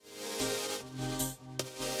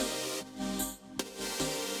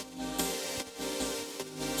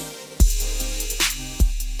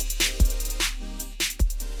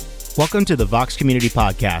Welcome to the Vox Community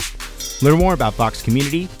Podcast. Learn more about Vox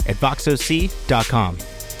Community at voxoc.com.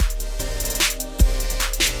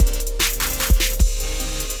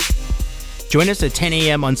 Join us at 10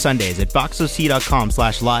 a.m. on Sundays at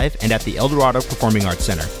voxoc.com/live and at the El Dorado Performing Arts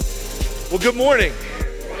Center. Well, good morning.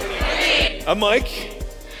 I'm Mike.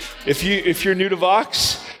 If you're new to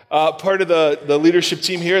Vox, part of the leadership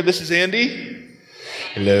team here, this is Andy.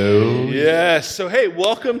 Hello. Yes. So, hey,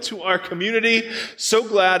 welcome to our community. So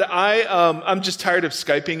glad. I'm just tired of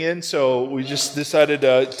Skyping in, so we just decided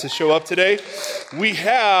to show up today. We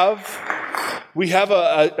have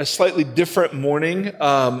a slightly different morning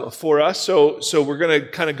for us, so we're going to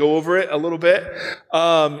kind of go over it a little bit.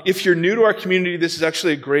 If you're new to our community, this is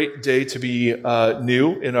actually a great day to be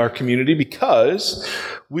new in our community because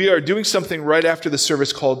we are doing something right after the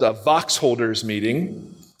service called a Vox Holders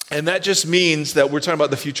meeting. And that just means that we're talking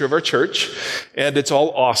about the future of our church, and it's all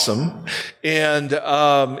awesome. And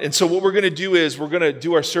so what we're going to do is we're going to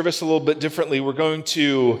do our service a little bit differently. We're going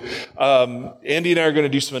to, Andy and I are going to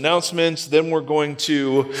do some announcements. Then we're going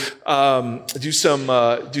to do some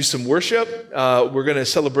worship. We're going to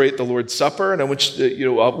celebrate the Lord's Supper, and I want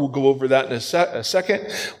you, we'll go over that in a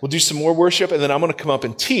second. We'll do some more worship, and then I'm going to come up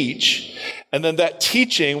and teach. And then that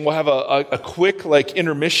teaching, we'll have a quick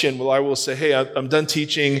intermission where I will say, hey, I'm done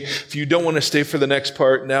teaching. If you don't want to stay for the next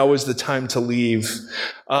part, now is the time to leave.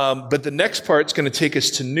 But the next part's going to take us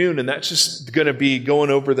to noon, and that's just going to be going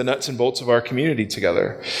over the nuts and bolts of our community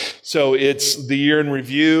together. So it's the year in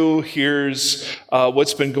review. Here's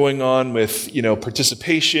what's been going on with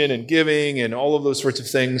participation and giving and all of those sorts of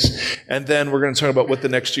things. And then we're going to talk about what the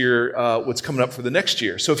next year, what's coming up for the next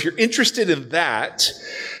year. So if you're interested in that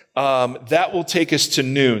will take us to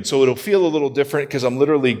noon. So it'll feel a little different because I'm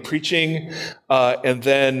literally preaching and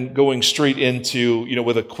then going straight into,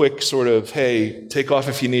 with a quick sort of, hey, take off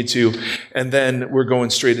if you need to. And then we're going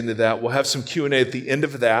straight into that. We'll have some Q&A at the end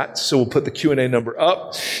of that. So we'll put the Q&A number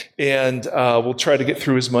up and we'll try to get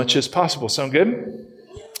through as much as possible. Sound good?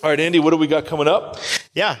 All right, Andy, what do we got coming up?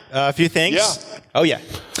 Yeah, a few things. Yeah. Oh, yeah.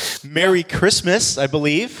 Merry Christmas, I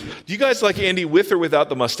believe. Do you guys like Andy with or without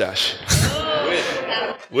the mustache?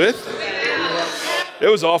 With? It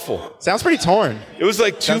was awful. Sounds pretty torn. It was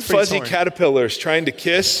like two fuzzy caterpillars trying to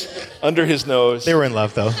kiss under his nose. They were in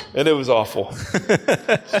love, though. And it was awful.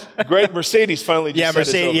 Great. Mercedes finally decided. Yeah,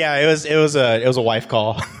 Mercedes. Yeah, it was a wife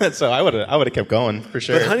call. So I would have kept going for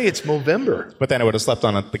sure. But honey, it's November. But then I would have slept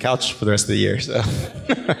on the couch for the rest of the year. So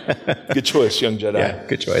good choice, young Jedi. Yeah,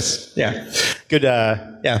 good choice. Yeah, good.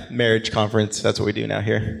 Marriage conference. That's what we do now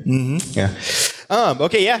here. Mm-hmm. Yeah.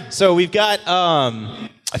 Okay. Yeah. So we've got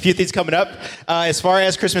a few things coming up. As far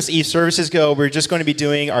as Christmas Eve services go, we're just going to be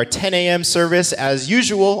doing our 10 a.m. service as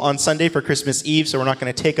usual on Sunday for Christmas Eve, so we're not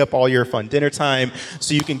going to take up all your fun dinner time,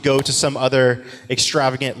 so you can go to some other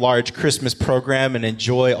extravagant, large Christmas program and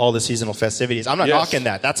enjoy all the seasonal festivities. I'm not knocking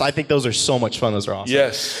that. I think those are so much fun. Those are awesome.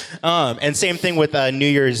 Yes. And same thing with New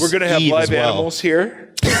Year's Eve. We're going to have live as well. animals here.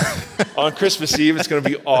 On Christmas Eve, it's going to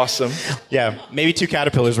be awesome. Yeah, maybe 2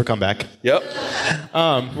 caterpillars will come back. Yep.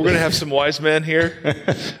 We're going to have some wise men here.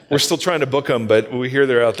 We're still trying to book them, but we hear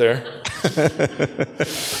they're out there.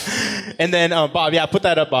 And then, Bob, put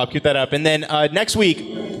that up, Bob. Keep that up. And then next week,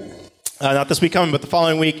 not this week coming, but the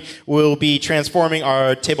following week, we'll be transforming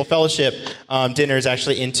our table fellowship dinners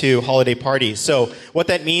actually into holiday parties. So what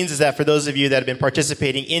that means is that for those of you that have been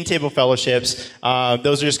participating in table fellowships,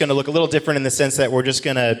 those are just going to look a little different in the sense that we're just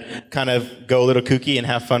going to kind of go a little kooky and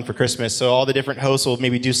have fun for Christmas. So all the different hosts will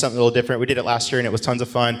maybe do something a little different. We did it last year and it was tons of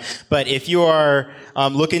fun. But if you are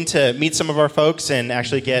looking to meet some of our folks and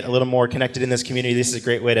actually get a little more connected in this community, this is a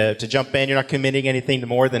great way to jump in. You're not committing anything to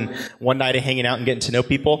more than one night of hanging out and getting to know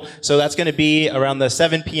people. So that's going to be around the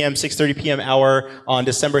 7 p.m., 6:30 p.m. hour on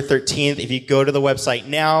December 13th. If you go to the website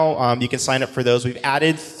now, you can sign up for those. We've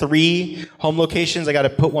added 3 home locations. I got to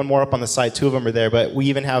put one more up on the site. 2 of them are there, but we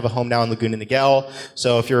even have a home now in Laguna Niguel.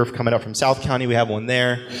 So if you're coming up from South County, we have one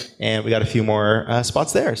there, and we got a few more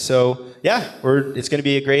spots there. So yeah, it's going to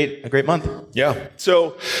be a great month. Yeah.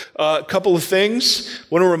 So a couple of things. I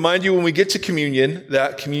want to remind you when we get to communion,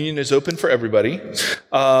 that communion is open for everybody.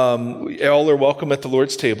 All are welcome at the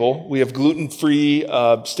Lord's table. We have gluten-free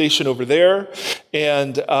station over there.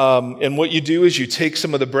 And what you do is you take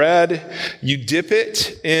some of the bread, you dip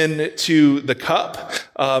it into the cup.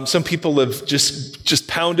 Some people have just just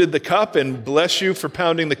pounded the cup, and bless you for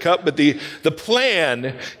pounding the cup. But the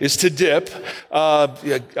plan is to dip.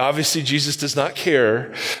 Obviously, Jesus does not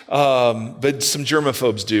care, but some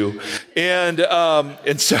germaphobes do. And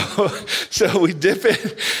so we dip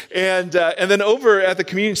it. And then over at the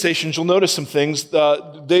communion stations, you'll notice some things.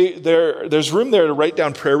 There's room there to write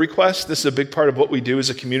down prayer requests. This is a big part of what we do as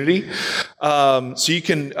a community. So you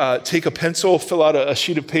can take a pencil, fill out a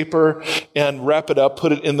sheet of paper, and wrap it up,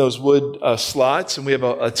 put it in those wood slots, and we have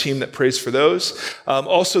a team that prays for those.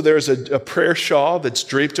 Also, there's a prayer shawl that's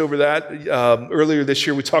draped over that. Earlier this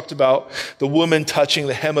year, we talked about the woman touching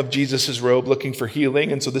the hem of Jesus' robe, looking for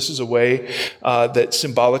healing, and so this is a way that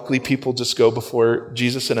symbolically people just go before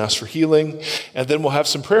Jesus and ask for healing. And then we'll have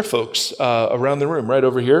some prayer folks around the room, right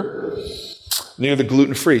over here, near the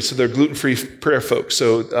gluten-free. So they're gluten-free prayer folks.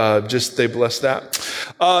 So just they bless that.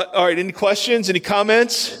 All right, any questions, any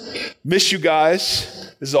comments? Miss you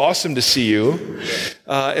guys. This is awesome to see you.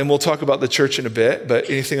 And we'll talk about the church in a bit, but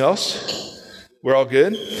anything else? We're all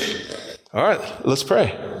good? All right, let's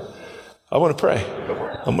pray. I want to pray.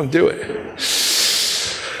 I'm going to do it.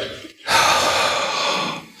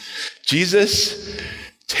 Jesus,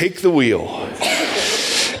 take the wheel.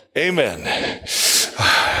 Amen.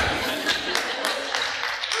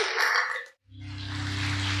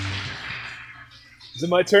 Is it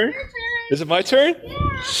my turn? Is it my turn?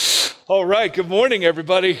 All right. Good morning,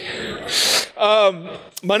 everybody.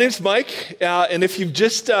 My name's Mike, and if you've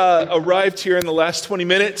just arrived here in the last 20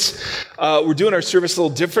 minutes, we're doing our service a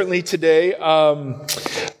little differently today.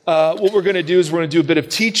 What we're going to do is we're going to do a bit of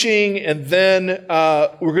teaching, and then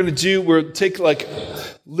we'll take like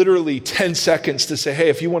literally 10 seconds to say, hey,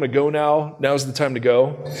 if you want to go now, now's the time to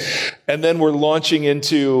go. And then we're launching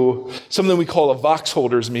into something we call a Vox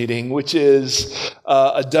Holders meeting, which is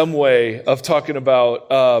a dumb way of talking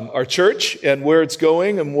about our church and where it's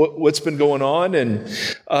going and what's been going on. And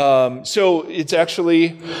so it's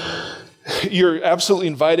actually, you're absolutely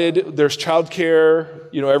invited. There's childcare.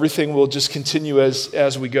 Everything will just continue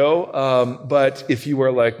as we go. But if you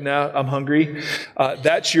are like, nah, I'm hungry,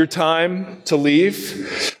 that's your time to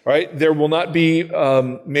leave, right? There will not be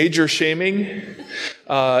major shaming.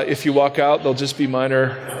 If you walk out, there'll just be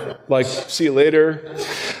minor, like, see you later.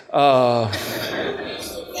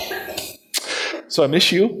 So I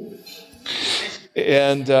miss you.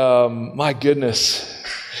 And my goodness,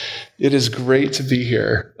 it is great to be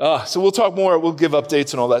here. So we'll talk more. We'll give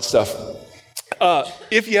updates and all that stuff.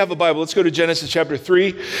 If you have a Bible, let's go to Genesis chapter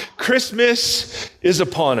 3. Christmas is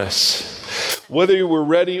upon us, whether you were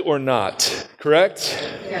ready or not, correct?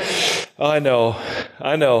 Yes. I know.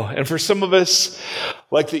 And for some of us,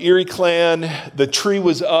 like the Erie clan, the tree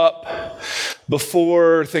was up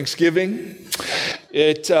before Thanksgiving.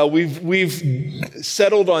 We've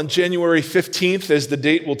settled on January 15th as the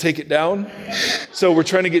date we'll take it down. So we're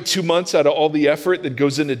trying to get 2 months out of all the effort that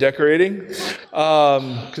goes into decorating,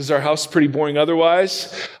 because our house is pretty boring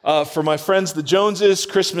otherwise. For my friends, the Joneses,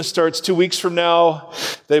 Christmas starts 2 weeks from now.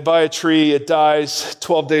 They buy a tree, it dies.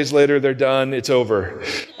 12 days later, they're done. It's over.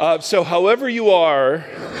 So however you are,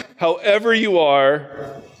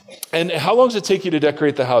 and how long does it take you to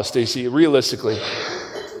decorate the house, Stacy, realistically?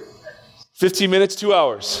 15 minutes, 2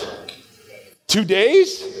 hours. 2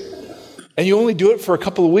 days? And you only do it for a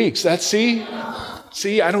couple of weeks. See,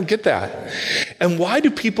 I don't get that. And why do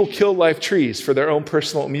people kill live trees for their own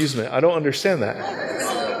personal amusement? I don't understand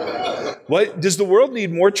that. What, does the world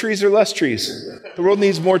need more trees or less trees? The world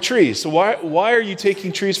needs more trees. So why are you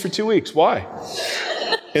taking trees for 2 weeks? Why?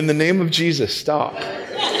 In the name of Jesus, stop.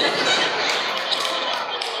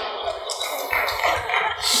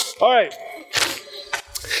 All right.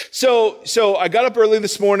 So I got up early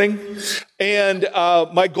this morning, and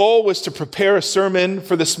my goal was to prepare a sermon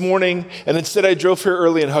for this morning, and instead I drove here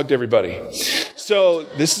early and hugged everybody. So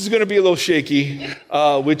this is going to be a little shaky,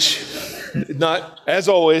 which not, as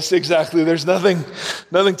always, exactly. There's nothing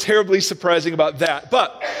terribly surprising about that.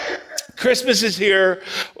 But Christmas is here.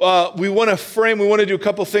 We want to do a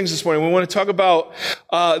couple things this morning. We want to talk about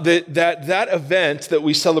that event that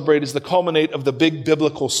we celebrate is the culminate of the big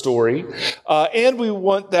biblical story. And we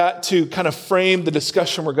want that to kind of frame the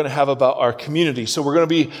discussion we're going to have about our community. So we're going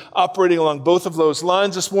to be operating along both of those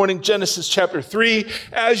lines this morning. Genesis chapter 3.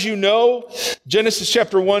 As you know, Genesis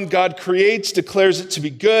chapter 1, God creates, declares it to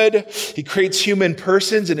be good. He creates human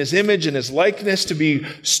persons in his image and his likeness to be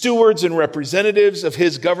stewards and representatives of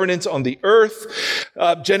his governance on the earth.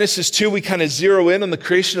 Genesis 2, we kind of zero in on the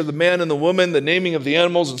creation of the man and the woman, the naming of the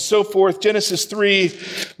animals and so forth. Genesis 3,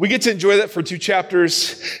 we get to enjoy that for 2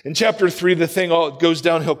 chapters. In chapter 3, the thing all goes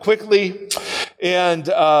downhill quickly. and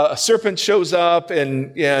a serpent shows up,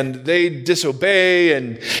 and they disobey,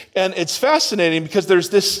 and it's fascinating because there's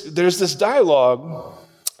this dialogue,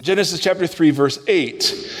 Genesis chapter 3, verse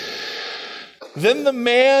 8. Then the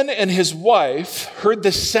man and his wife heard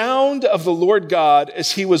the sound of the Lord God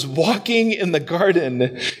as he was walking in the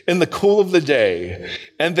garden in the cool of the day,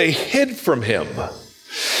 and they hid from him.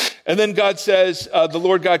 And then God says, the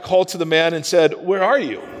Lord God called to the man and said, "Where are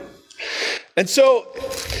you?" And so,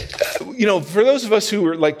 for those of us who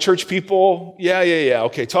are like church people, yeah,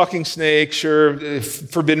 okay, talking snake, sure,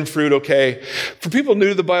 forbidden fruit, okay. For people new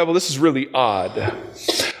to the Bible, this is really odd.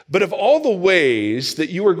 But of all the ways that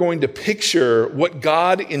you are going to picture what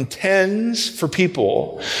God intends for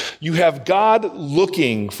people, you have God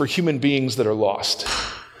looking for human beings that are lost,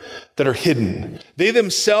 that are hidden. They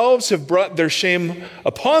themselves have brought their shame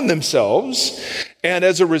upon themselves, and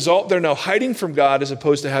as a result, they're now hiding from God as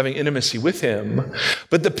opposed to having intimacy with him.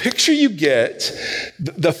 But the picture you get,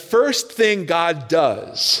 the first thing God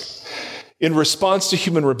does in response to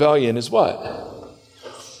human rebellion is what?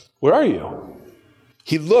 Where are you?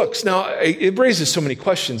 He looks. Now, it raises so many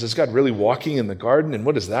questions. Is God really walking in the garden? And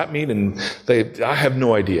what does that mean? And I have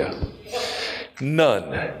no idea.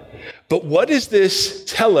 None. But what does this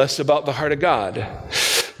tell us about the heart of God?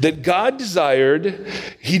 That God desired,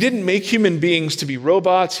 he didn't make human beings to be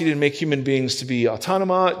robots. He didn't make human beings to be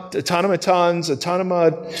automatons,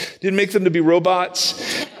 didn't make them to be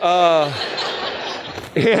robots.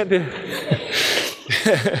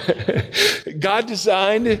 God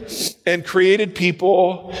designed and created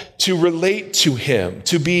people to relate to him,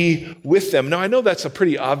 to be with them. Now, I know that's a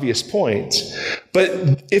pretty obvious point,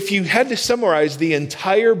 but if you had to summarize the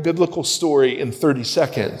entire biblical story in 30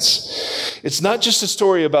 seconds, it's not just a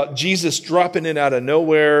story about Jesus dropping in out of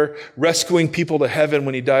nowhere, rescuing people to heaven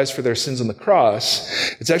when he dies for their sins on the cross.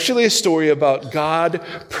 It's actually a story about God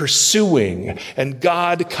pursuing and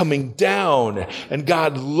God coming down and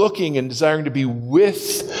God looking and desiring to be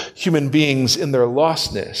with human beings in their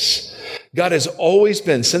lostness. God has always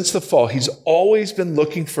been, since the fall, he's always been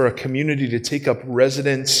looking for a community to take up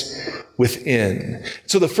residence within.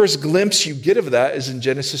 So the first glimpse you get of that is in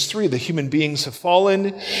Genesis 3. The human beings have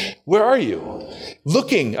fallen. Where are you?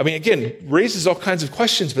 Looking. I mean, again, raises all kinds of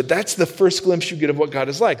questions, but that's the first glimpse you get of what God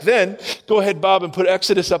is like. Then, go ahead, Bob, and put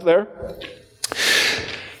Exodus up there.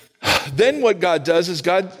 Then what God does is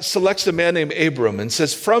God selects a man named Abram and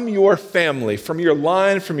says, from your family, from your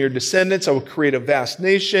line, from your descendants, I will create a vast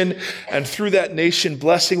nation, and through that nation,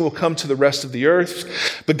 blessing will come to the rest of the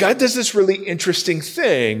earth. But God does this really interesting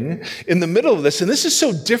thing in the middle of this, and this is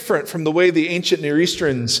so different from the way the ancient Near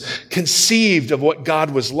Easterns conceived of what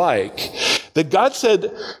God was like, that God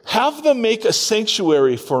said, have them make a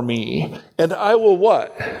sanctuary for me, and I will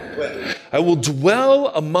what? I will dwell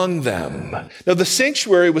among them. Now, the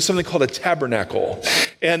sanctuary was something called a tabernacle,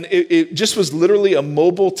 and it just was literally a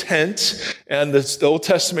mobile tent, and the Old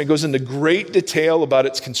Testament goes into great detail about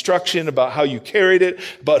its construction, about how you carried it,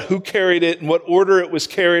 about who carried it, and what order it was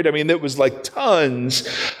carried. I mean, there was like tons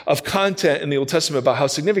of content in the Old Testament about how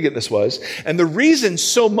significant this was, and the reason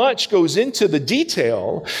so much goes into the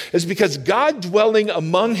detail is because God dwelling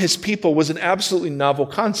among his people was an absolutely novel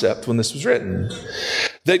concept when this was written.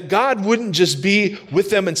 That God wouldn't just be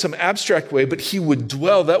with them in some abstract way, but he would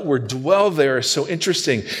dwell. That word dwell there is so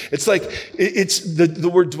interesting. It's like, it's the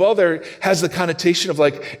word dwell there has the connotation of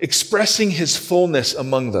like expressing his fullness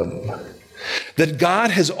among them. That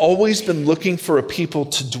God has always been looking for a people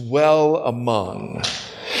to dwell among.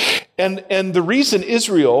 And the reason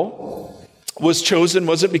Israel was chosen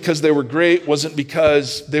wasn't because they were great, wasn't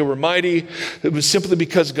because they were mighty. It was simply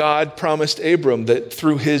because God promised Abram that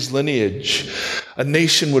through his lineage, a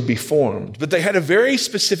nation would be formed. But they had a very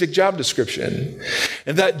specific job description.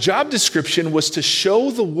 And that job description was to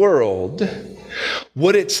show the world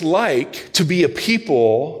what it's like to be a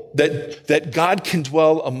people that God can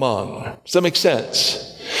dwell among. Does that make sense?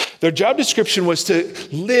 Their job description was to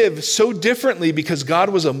live so differently because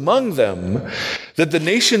God was among them that the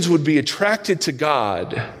nations would be attracted to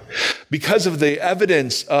God because of the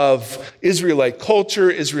evidence of Israelite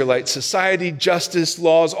culture, Israelite society, justice,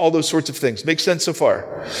 laws, all those sorts of things. Makes sense so far?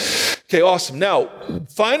 Okay, awesome. Now,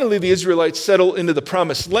 finally, the Israelites settle into the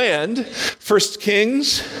promised land. 1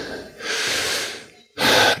 Kings,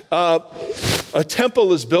 a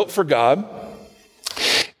temple is built for God.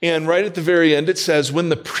 And right at the very end, it says, when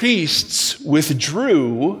the priests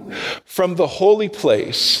withdrew from the holy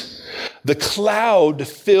place, the cloud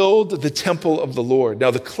filled the temple of the Lord.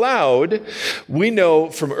 Now, the cloud, we know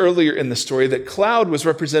from earlier in the story that cloud was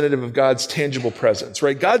representative of God's tangible presence,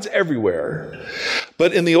 right? God's everywhere.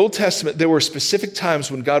 But in the Old Testament, there were specific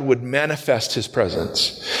times when God would manifest his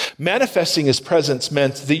presence. Manifesting his presence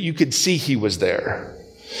meant that you could see he was there.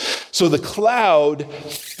 So the cloud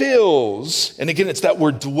fills, and again, it's that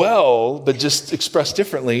word dwell, but just expressed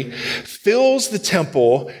differently, fills the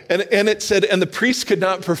temple. And it said, and the priests could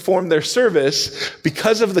not perform their service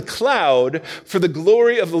because of the cloud, for the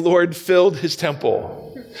glory of the Lord filled his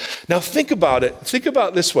temple. Now think about it. Think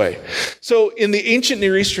about it this way. So in the ancient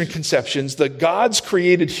Near Eastern conceptions, the gods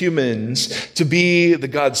created humans to be the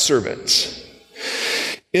God's servants.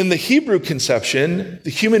 In the Hebrew conception, the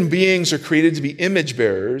human beings are created to be image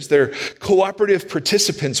bearers. They're cooperative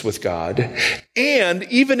participants with God. And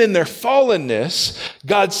even in their fallenness,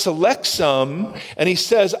 God selects some and he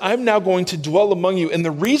says, I'm now going to dwell among you. And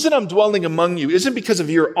the reason I'm dwelling among you isn't because of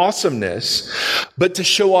your awesomeness, but to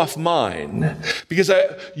show off mine. Because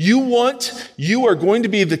you are going to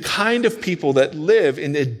be the kind of people that live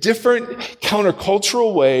in a different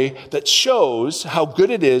countercultural way that shows how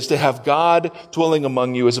good it is to have God dwelling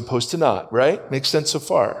among you as opposed to not, right? Makes sense so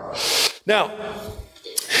far. Now,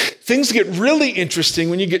 things get really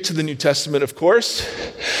interesting when you get to the New Testament, of course.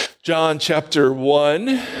 John chapter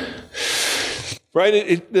 1,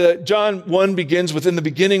 right? John 1 begins with, in the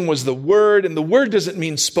beginning was the Word, and the Word doesn't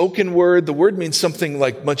mean spoken word. The Word means something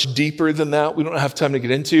like much deeper than that. We don't have time to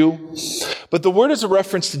get into. But the Word is a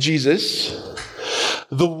reference to Jesus.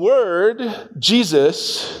 The Word,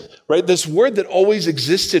 Jesus, right? This Word that always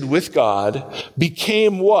existed with God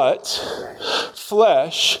became what?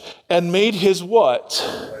 Flesh, and made his what?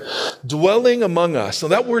 Dwelling among us. Now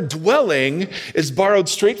that word dwelling is borrowed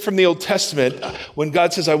straight from the Old Testament when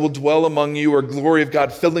God says, I will dwell among you, or glory of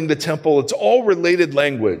God filling the temple. It's all related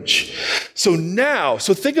language. So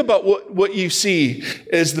think about what you see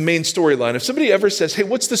as the main storyline. If somebody ever says, hey,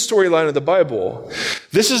 what's the storyline of the Bible?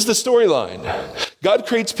 This is the storyline. God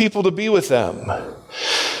creates people to be with them.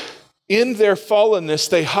 In their fallenness,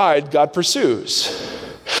 they hide, God pursues.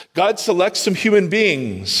 God selects some human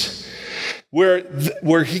beings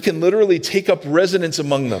where he can literally take up residence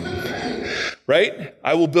among them. Right?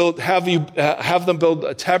 I will have them build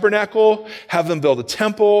a tabernacle, have them build a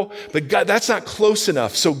temple, but God, that's not close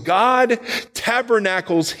enough. So God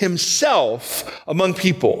tabernacles himself among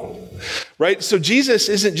people. Right? So Jesus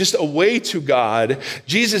isn't just a way to God.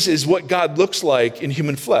 Jesus is what God looks like in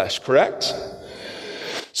human flesh, correct?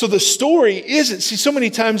 So the story so many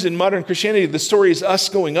times in modern Christianity, the story is us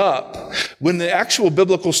going up, when the actual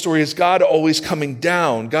biblical story is God always coming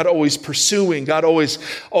down, God always pursuing, God always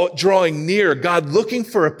drawing near, God looking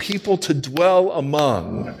for a people to dwell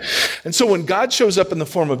among. And so when God shows up in the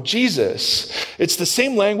form of Jesus, it's the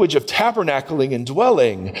same language of tabernacling and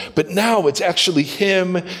dwelling, but now it's actually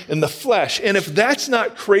him in the flesh. And if that's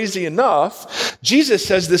not crazy enough, Jesus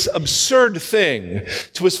says this absurd thing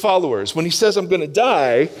to his followers. When he says, I'm going to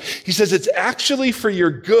die, he says, it's actually for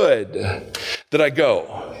your good that I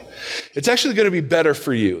go. It's actually going to be better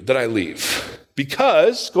for you that I leave.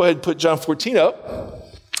 Because, go ahead and put John 14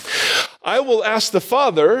 up. I will ask the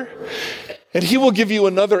Father, and he will give you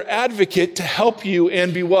another advocate to help you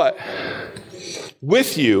and be what?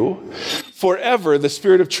 With you forever, the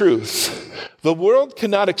Spirit of truth. The world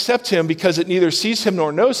cannot accept him because it neither sees him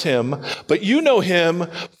nor knows him, but you know him,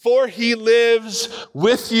 for he lives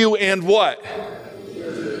with you and what?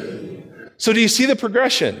 So do you see the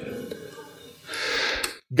progression?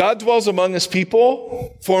 God dwells among his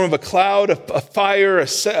people, form of a cloud, a fire, a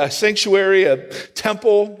sanctuary, a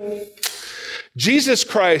temple. Jesus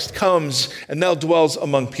Christ comes and now dwells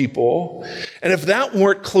among people. And if that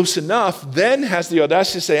weren't close enough, then has the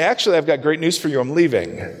audacity to say, actually, I've got great news for you. I'm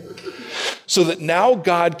leaving. So that now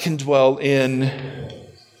God can dwell in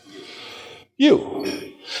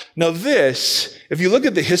you. Now this, if you look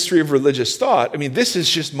at the history of religious thought, this is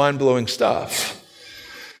just mind-blowing stuff.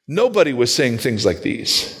 Nobody was saying things like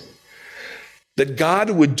these. That God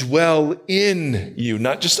would dwell in you,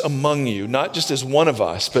 not just among you, not just as one of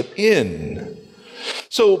us, but in.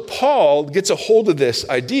 So Paul gets a hold of this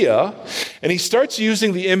idea, and he starts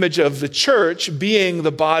using the image of the church being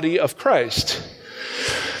the body of Christ.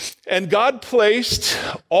 And God placed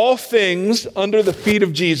all things under the feet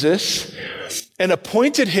of Jesus and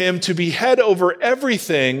appointed him to be head over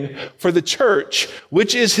everything for the church,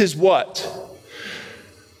 which is his what?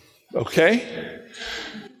 Okay?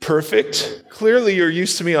 Perfect. Clearly you're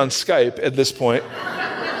used to me on Skype at this point.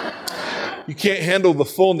 You can't handle the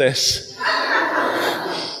fullness.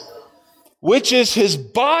 Which is his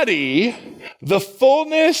body, The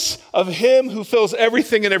fullness of him who fills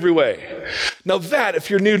everything in every way. Now that, if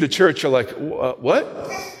you're new to church, you're like, what?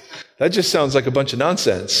 That just sounds like a bunch of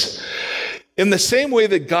nonsense. In the same way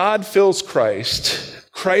that God fills Christ,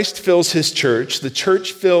 Christ fills his church, the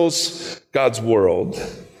church fills God's world.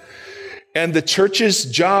 And the church's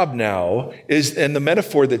job now is, and the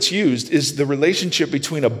metaphor that's used, is the relationship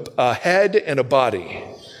between a head and a body.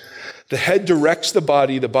 The head directs the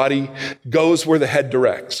body goes where the head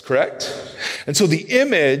directs, correct? And so the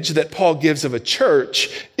image that Paul gives of a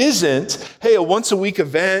church isn't, hey, a once-a-week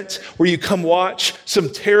event where you come watch some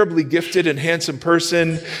terribly gifted and handsome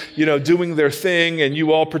person, doing their thing, and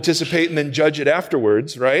you all participate and then judge it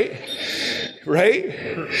afterwards, right? Right?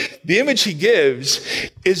 The image he gives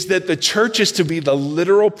is that the church is to be the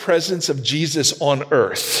literal presence of Jesus on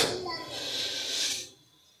earth.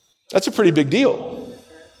 That's a pretty big deal.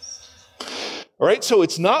 All right, so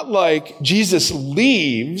it's not like Jesus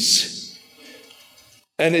leaves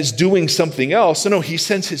and is doing something else. No, he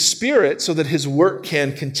sends his Spirit so that his work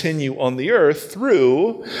can continue on the earth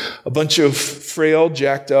through a bunch of frail,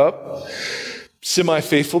 jacked up,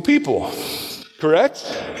 semi-faithful people. Correct?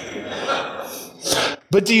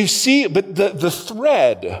 But do you see, the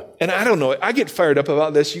thread, and I don't know, I get fired up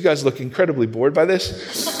about this. You guys look incredibly bored by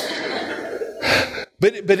this.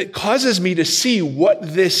 But it causes me to see what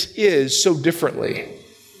this is so differently.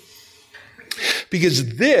 Because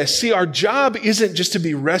our job isn't just to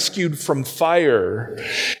be rescued from fire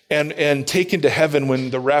and taken to heaven when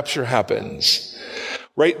the rapture happens.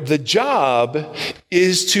 Right? The job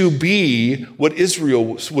is to be what Israel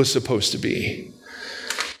was supposed to be.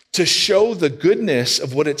 To show the goodness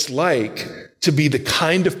of what it's like to be the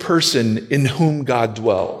kind of person in whom God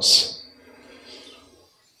dwells.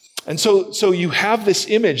 And so you have this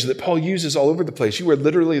image that Paul uses all over the place. You are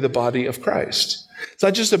literally the body of Christ. It's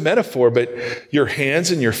not just a metaphor, but your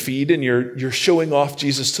hands and your feet, and you're showing off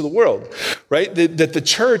Jesus to the world, right? That the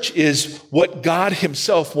church is what God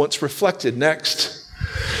himself wants reflected. Next.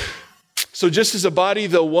 So just as a body,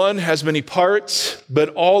 though one, has many parts, but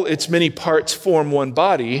all its many parts form one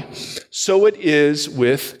body, so it is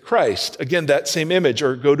with Christ. Again, that same image.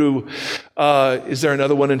 Or go to, is there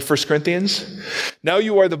another one in 1 Corinthians? Now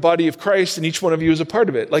you are the body of Christ, and each one of you is a part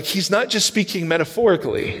of it. Like, he's not just speaking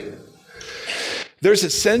metaphorically. There's a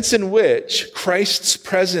sense in which Christ's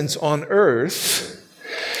presence on earth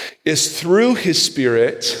is through his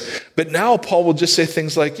Spirit, but now Paul will just say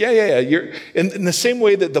things like, you're in the same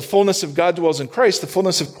way that the fullness of God dwells in Christ, the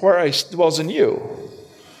fullness of Christ dwells in you.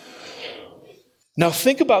 Now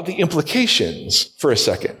think about the implications for a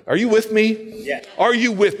second. Are you with me? Yeah. Are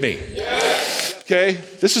you with me? Yeah. Okay,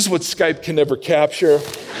 this is what Skype can never capture.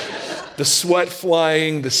 The sweat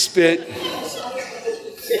flying, the spit,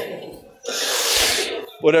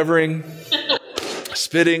 whatevering,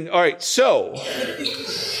 spitting. All right, so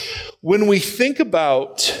when we think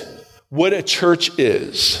about what a church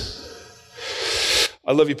is,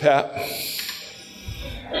 I love you, Pat.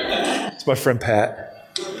 It's my friend Pat.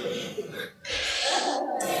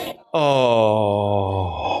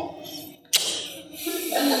 Oh.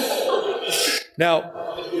 Now,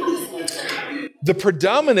 the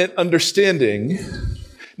predominant understanding,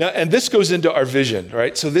 now, and this goes into our vision,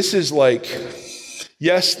 right? So this is like,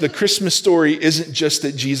 yes, the Christmas story isn't just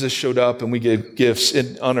that Jesus showed up and we gave gifts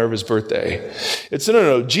in honor of his birthday. It's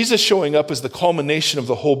no. Jesus showing up is the culmination of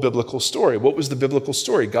the whole biblical story. What was the biblical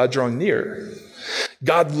story? God drawing near.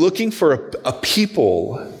 God looking for a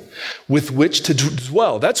people with which to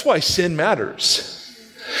dwell. That's why sin matters.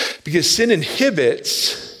 Because sin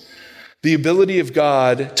inhibits the ability of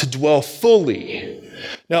God to dwell fully.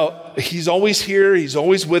 Now, he's always here. He's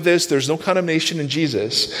always with us. There's no condemnation in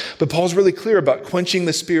Jesus. But Paul's really clear about quenching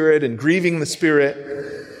the Spirit and grieving the Spirit.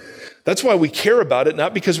 That's why we care about it,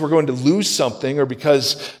 not because we're going to lose something or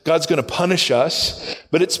because God's going to punish us,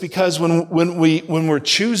 but it's because when we're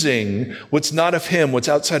choosing what's not of him, what's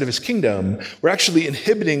outside of his kingdom, we're actually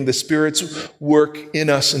inhibiting the Spirit's work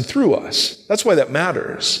in us and through us. That's why that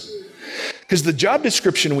matters. Because the job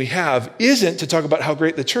description we have isn't to talk about how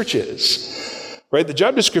great the church is, right? The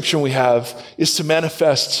job description we have is to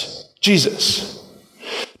manifest Jesus.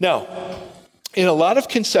 Now, in a lot of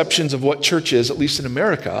conceptions of what church is, at least in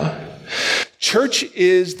America, church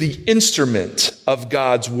is the instrument of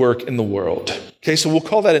God's work in the world. Okay, so we'll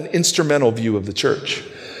call that an instrumental view of the church.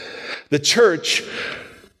 The church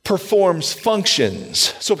performs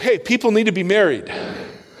functions. So, hey, people need to be married.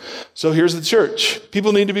 So here's the church.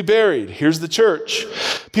 People need to be buried. Here's the church.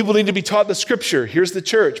 People need to be taught the scripture. Here's the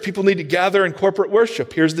church. People need to gather in corporate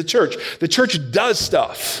worship. Here's the church. The church does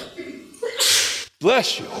stuff.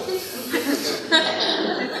 Bless you.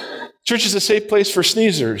 Church is a safe place for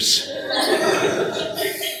sneezers.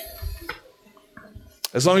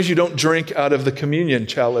 As long as you don't drink out of the communion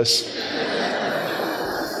chalice.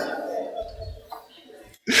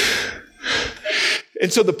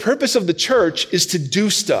 And so the purpose of the church is to do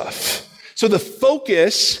stuff. So the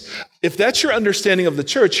focus, if that's your understanding of the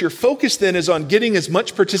church, your focus then is on getting as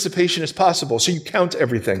much participation as possible. So you count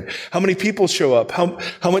everything. How many people show up?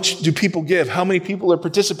 How much do people give? How many people are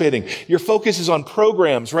participating? Your focus is on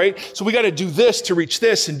programs, right? So we got to do this to reach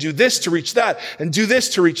this, and do this to reach that, and do this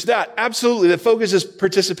to reach that. Absolutely. The focus is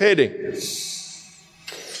participating.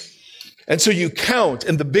 And so you count,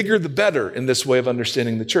 and the bigger the better in this way of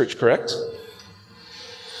understanding the church, correct?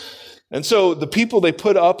 And so the people they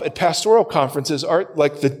put up at pastoral conferences aren't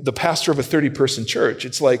like the pastor of a 30-person church.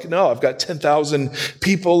 It's like, no, I've got 10,000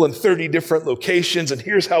 people in 30 different locations, and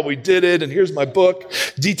here's how we did it, and here's my book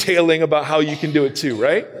detailing about how you can do it too,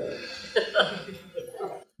 right?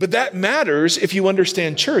 But that matters if you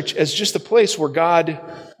understand church as just a place where God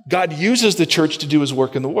uses the church to do his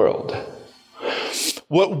work in the world.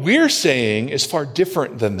 What we're saying is far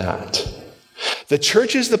different than that. The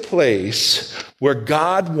church is the place where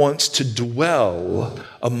God wants to dwell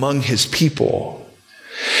among his people.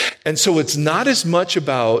 And so it's not as much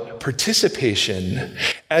about participation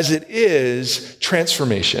as it is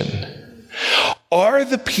transformation. Are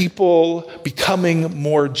the people becoming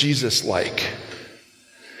more Jesus-like?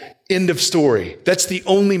 End of story. That's the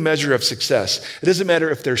only measure of success. It doesn't matter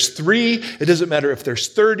if there's 3, it doesn't matter if there's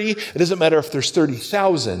 30, it doesn't matter if there's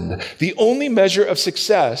 30,000. The only measure of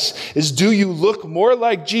success is, do you look more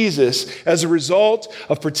like Jesus as a result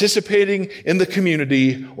of participating in the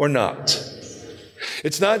community or not?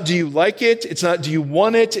 It's not, do you like it? It's not, do you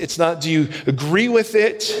want it? It's not, do you agree with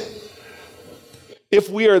it? If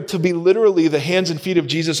we are to be literally the hands and feet of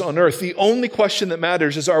Jesus on earth, the only question that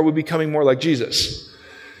matters is, are we becoming more like Jesus?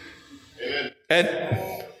 And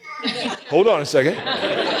hold on a second.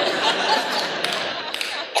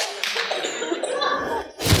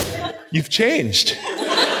 You've changed.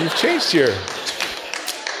 You've changed here.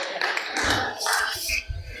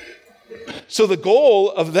 So the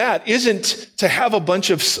goal of that isn't to have a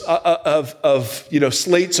bunch of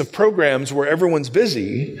slates of programs where everyone's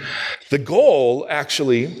busy. The goal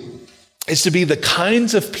actually is to be the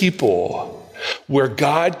kinds of people where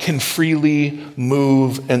God can freely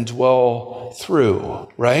move and dwell through,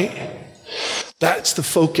 right? That's the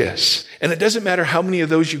focus. And it doesn't matter how many of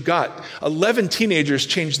those you've got. 11 teenagers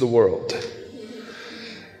changed the world,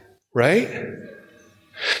 right?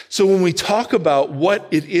 So when we talk about what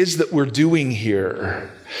it is that we're doing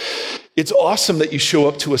here, it's awesome that you show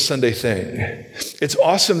up to a Sunday thing. It's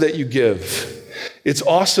awesome that you give. It's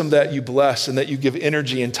awesome that you bless and that you give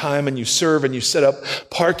energy and time and you serve and you set up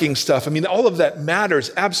parking stuff. I mean, all of that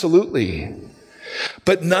matters, absolutely.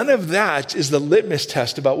 But none of that is the litmus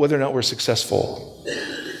test about whether or not we're successful.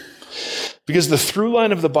 Because the through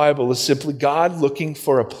line of the Bible is simply God looking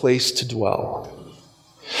for a place to dwell.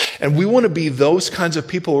 And we want to be those kinds of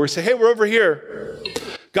people where we say, hey, we're over here.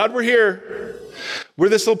 God, we're here. We're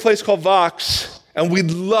this little place called Vox, and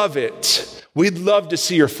we'd love it. We'd love to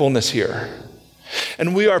see your fullness here.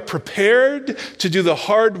 And we are prepared to do the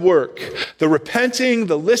hard work, the repenting,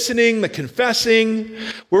 the listening, the confessing.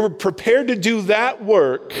 We're prepared to do that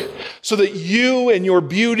work so that you and your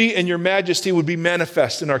beauty and your majesty would be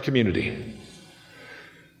manifest in our community.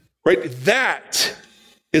 Right? That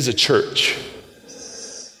is a church.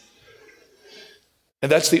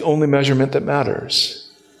 And that's the only measurement that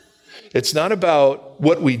matters. It's not about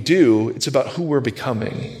what we do, it's about who we're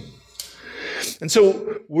becoming. And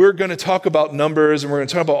so we're going to talk about numbers and we're going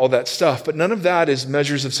to talk about all that stuff, but none of that is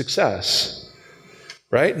measures of success,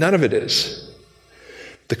 right? None of it is.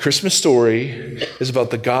 The Christmas story is about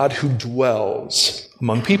the God who dwells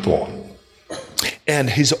among people. And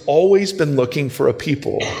he's always been looking for a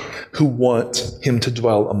people who want him to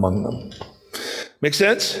dwell among them. Make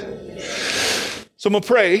sense? So I'm going to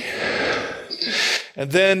pray.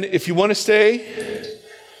 And then if you want to stay,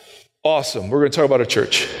 awesome. We're going to talk about our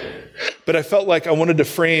church. But I felt like I wanted to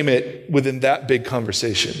frame it within that big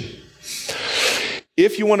conversation.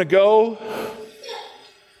 If you want to go,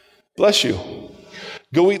 bless you.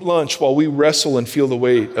 Go eat lunch while we wrestle and feel the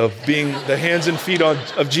weight of being the hands and feet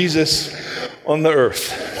of Jesus on the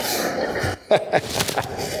earth.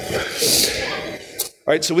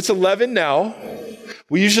 All right, so it's 11 now.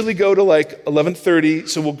 We usually go to like 11:30,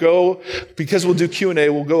 so we'll go, because we'll do Q&A,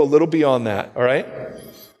 we'll go a little beyond that, all right?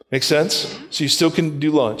 Make sense? So you still can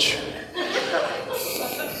do lunch.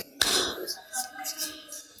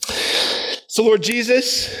 So Lord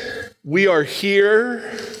Jesus, we are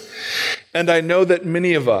here, and I know that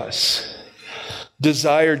many of us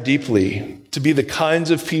desire deeply to be the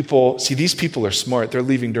kinds of people, see, these people are smart. They're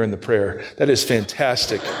leaving during the prayer. That is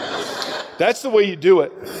fantastic. That's the way you do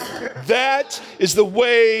it. That is the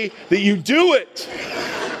way that you do it.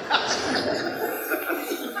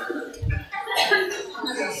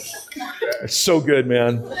 It's so good,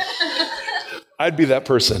 man. I'd be that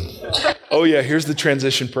person. Oh yeah, here's the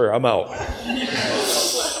transition prayer. I'm out.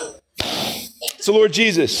 So Lord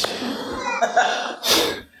Jesus,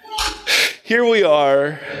 here we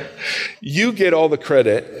are. You get all the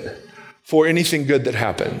credit for anything good that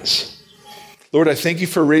happens. Lord, I thank you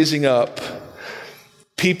for raising up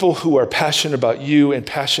people who are passionate about you and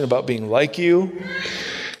passionate about being like you.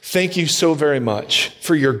 Thank you so very much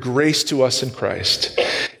for your grace to us in Christ.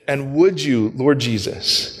 And would you, Lord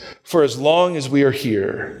Jesus, for as long as we are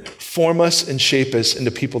here, form us and shape us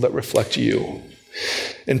into people that reflect you.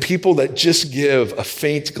 And people that just give a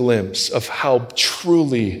faint glimpse of how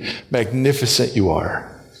truly magnificent you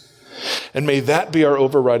are. And may that be our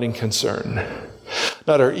overriding concern.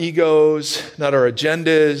 Not our egos, not our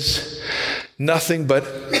agendas, nothing but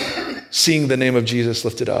seeing the name of Jesus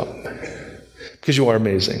lifted up. Because you are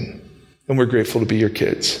amazing. And we're grateful to be your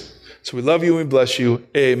kids. So we love you and we bless you.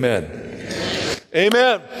 Amen.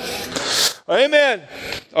 Amen. Amen.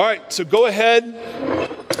 All right, so go ahead.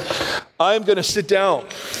 I'm going to sit down.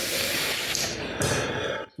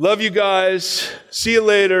 Love you guys. See you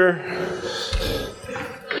later.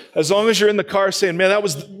 As long as you're in the car saying, man, that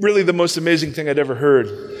was really the most amazing thing I'd ever heard.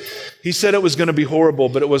 He said it was going to be horrible,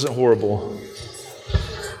 but it wasn't horrible.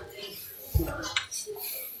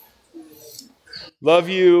 Love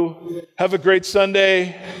you. Have a great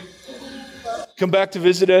Sunday. Come back to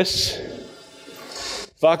visit us.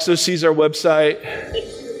 Vox OC is our website.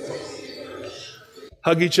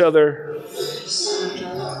 Hug each other.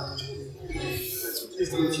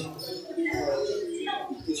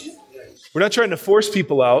 We're not trying to force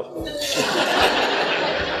people out.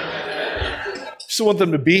 Just want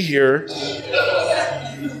them to be here.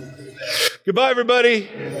 Goodbye, everybody.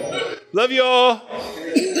 Love you all.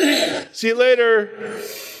 See you later.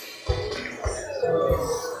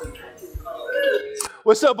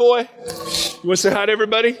 What's up, boy? You want to say hi to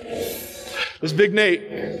everybody? This is Big Nate.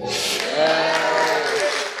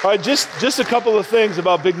 All right, just a couple of things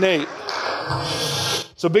about Big Nate.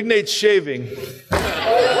 So Big Nate's shaving.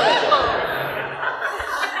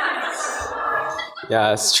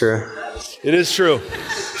 Yeah, it's true. It is true.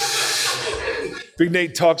 Big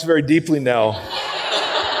Nate talks very deeply now.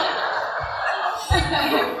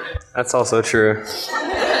 That's also true.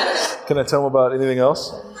 Can I tell him about anything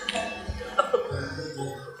else?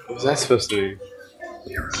 What was that supposed to be?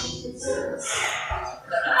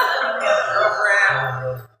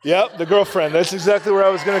 Yep, the girlfriend. That's exactly where I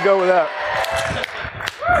was going to go with that.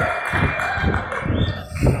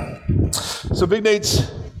 So Big Nate's,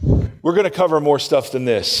 we're going to cover more stuff than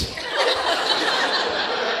this.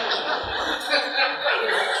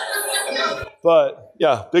 But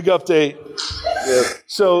yeah, big update. Yep.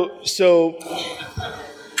 So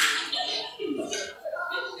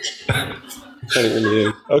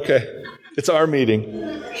okay, it's our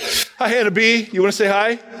meeting. Hi, Hannah B. You want to say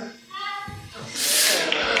hi?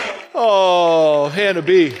 Oh, Hannah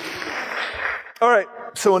B. All right,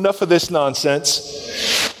 so enough of this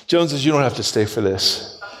nonsense. Joneses, you don't have to stay for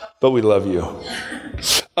this, but we love you.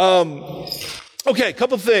 Okay, a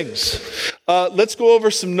couple things. Let's go over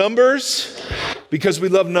some numbers because we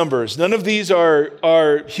love numbers. None of these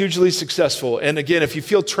are hugely successful. And again, if you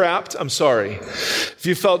feel trapped, I'm sorry. If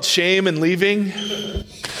you felt shame in leaving,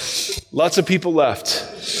 lots of people left.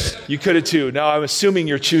 You could have too. Now, I'm assuming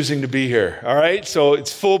you're choosing to be here. All right? So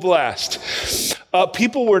it's full blast.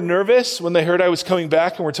 People were nervous when they heard I was coming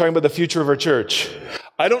back and we're talking about the future of our church.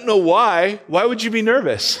 I don't know why. Why would you be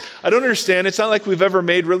nervous? I don't understand. It's not like we've ever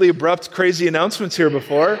made really abrupt, crazy announcements here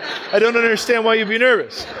before. I don't understand why you'd be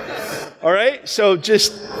nervous. All right? So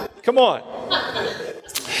just, come on.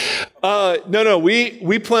 No,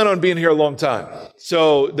 we plan on being here a long time.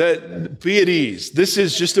 So that be at ease. This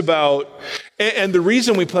is just about, and the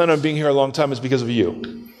reason we plan on being here a long time is because of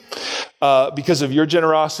you. Because of your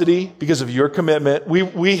generosity, because of your commitment.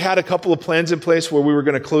 We had a couple of plans in place where we were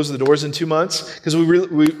going to close the doors in 2 months because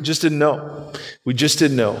we just didn't know. We just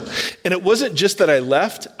didn't know. And it wasn't just that I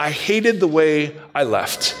left. I hated the way I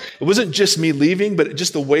left. It wasn't just me leaving, but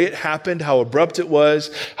just the way it happened, how abrupt it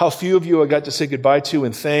was, how few of you I got to say goodbye to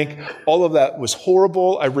and thank. All of that was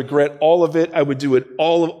horrible. I regret all of it. I would do it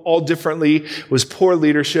all differently. It was poor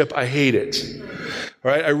leadership. I hate it. All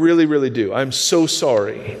right, I really, really do. I'm so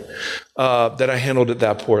sorry that I handled it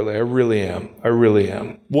that poorly. I really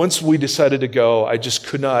am. Once we decided to go, I just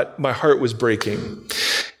could not, my heart was breaking.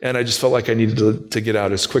 And I just felt like I needed to get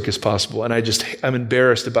out as quick as possible. And I'm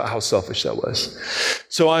embarrassed about how selfish that was.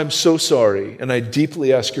 So I'm so sorry, and I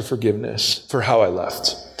deeply ask your forgiveness for how I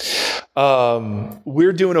left.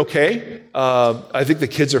 We're doing okay. I think the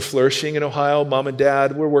kids are flourishing in Ohio. Mom and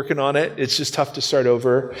Dad, we're working on it. It's just tough to start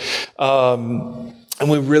over. And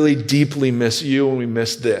we really deeply miss you, and we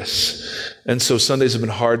miss this. And so Sundays have been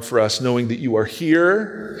hard for us, knowing that you are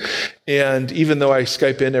here. And even though I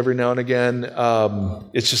Skype in every now and again,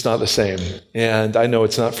 it's just not the same. And I know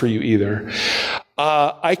it's not for you either.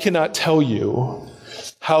 I cannot tell you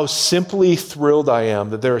how simply thrilled I am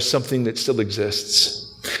that there is something that still exists.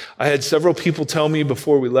 I had several people tell me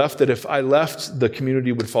before we left that if I left, the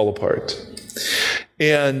community would fall apart.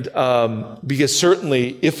 And because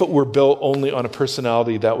certainly if it were built only on a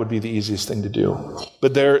personality, that would be the easiest thing to do.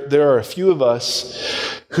 But there are a few of us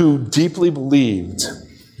who deeply believed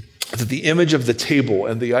that the image of the table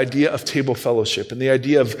and the idea of table fellowship and the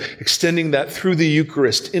idea of extending that through the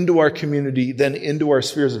Eucharist into our community, then into our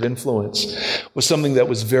spheres of influence, was something that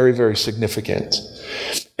was very, very significant.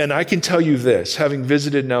 And I can tell you this, having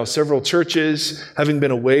visited now several churches, having been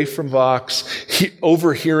away from Vox,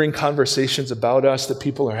 overhearing conversations about us that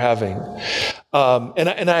people are having.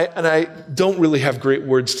 And I don't really have great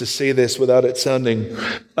words to say this without it sounding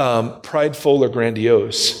prideful or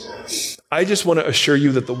grandiose. I just want to assure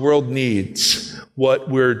you that the world needs what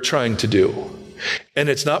we're trying to do. And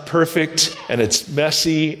it's not perfect, and it's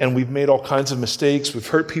messy, and we've made all kinds of mistakes. We've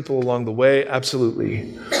hurt people along the way,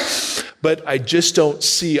 absolutely. But I just don't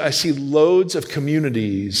see, I see loads of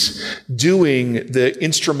communities doing the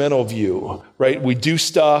instrumental view, right? We do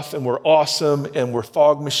stuff and we're awesome and we're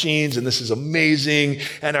fog machines and this is amazing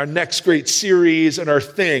and our next great series and our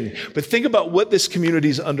thing. But think about what this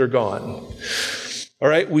community's undergone. All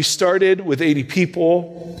right, we started with 80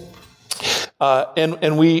 people.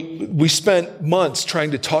 And we spent months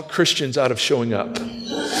trying to talk Christians out of showing up.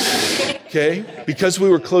 Okay? Because we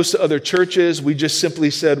were close to other churches, we just simply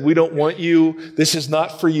said, we don't want you. This is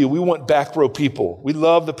not for you. We want back row people. We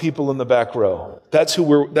love the people in the back row. That's who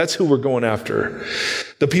we're going after.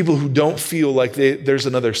 The people who don't feel like there's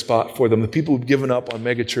another spot for them. The people who've given up on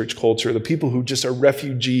megachurch culture. The people who just are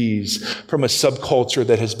refugees from a subculture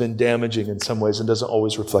that has been damaging in some ways and doesn't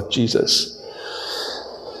always reflect Jesus.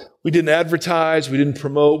 We didn't advertise, we didn't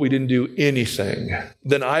promote, we didn't do anything.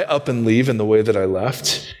 Then I up and leave in the way that I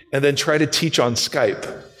left, and then try to teach on Skype.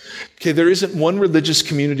 Okay, there isn't one religious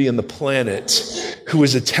community on the planet who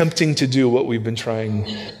is attempting to do what we've been trying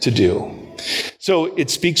to do. So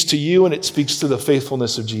it speaks to you, and it speaks to the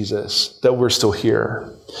faithfulness of Jesus that we're still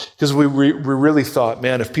here. Because we really thought,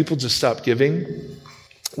 man, if people just stop giving,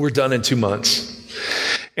 we're done in 2 months.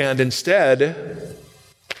 And instead,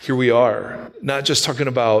 here we are, not just talking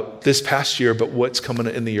about this past year, but what's coming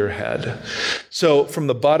in the year ahead. So from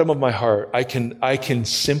the bottom of my heart, I can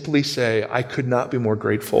simply say I could not be more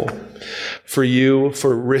grateful for you,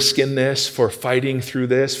 for risking this, for fighting through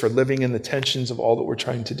this, for living in the tensions of all that we're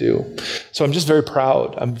trying to do. So I'm just very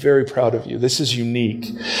proud. I'm very proud of you. This is unique.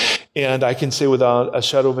 And I can say without a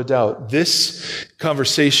shadow of a doubt, this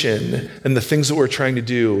conversation and the things that we're trying to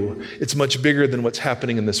do, it's much bigger than what's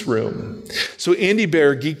happening in this room. So Andy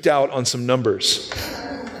Bear geeked out on some numbers.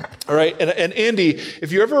 All right, and Andy,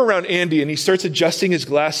 if you're ever around Andy and he starts adjusting his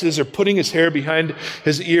glasses or putting his hair behind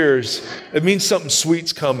his ears, it means something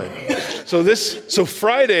sweet's coming. So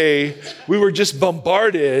Friday, we were just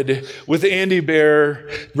bombarded with Andy Bear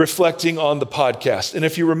reflecting on the podcast. And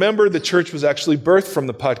if you remember, the church was actually birthed from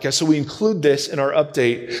the podcast, so we include this in our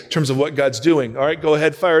update in terms of what God's doing. All right, go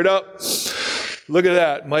ahead, fire it up. Look at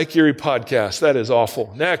that, Mike Erie podcast. That is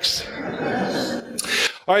awful. Next.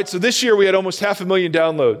 All right, so this year we had almost 500,000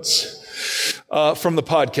 downloads from the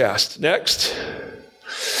podcast. Next.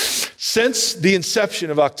 Since the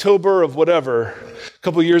inception of October of whatever, a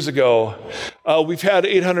couple years ago, we've had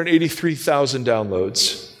 883,000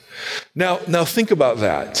 downloads. Now think about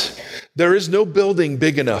that. There is no building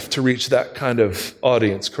big enough to reach that kind of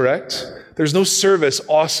audience, correct? There's no service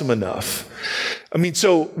awesome enough. I mean,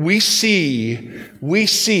 so we see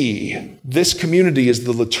this community as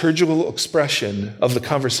the liturgical expression of the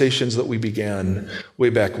conversations that we began way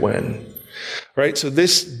back when. Right? So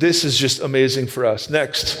this is just amazing for us.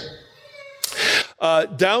 Next.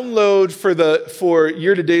 Download for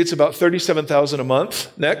year to date, it's about 37,000 a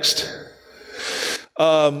month. Next.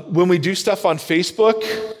 When we do stuff on Facebook,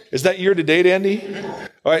 is that year to date, Andy?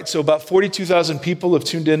 All right, so about 42,000 people have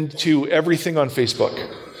tuned in to everything on Facebook.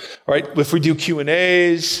 All right, if we do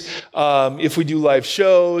Q&As, if we do live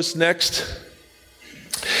shows, next.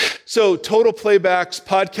 So total playbacks,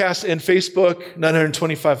 podcast and Facebook,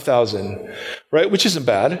 925,000, right? Which isn't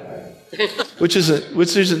bad. which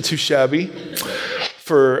isn't too shabby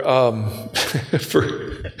for for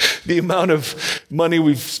the amount of money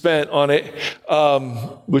we've spent on it,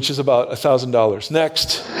 which is about $1,000.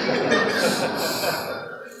 Next.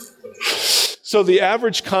 So the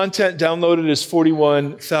average content downloaded is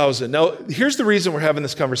 41,000. Now, here's the reason we're having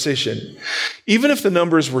this conversation. Even if the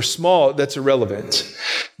numbers were small, that's irrelevant.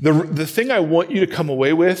 The thing I want you to come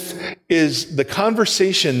away with is the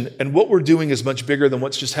conversation and what we're doing is much bigger than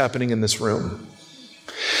what's just happening in this room.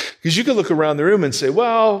 Because you could look around the room and say,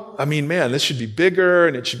 well, I mean, man, this should be bigger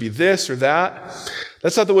and it should be this or that.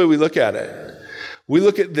 That's not the way we look at it. We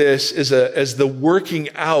look at this as the working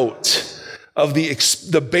out of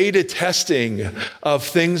the beta testing of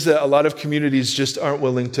things that a lot of communities just aren't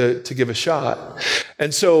willing to give a shot.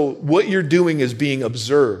 And so what you're doing is being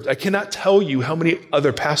observed. I cannot tell you how many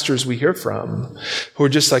other pastors we hear from who are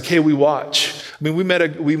just like, hey, we watch. I mean, we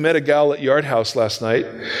met a gal at Yard House last night.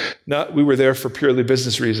 We were there for purely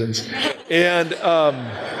business reasons. And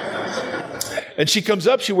she comes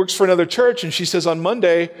up, she works for another church, and she says, on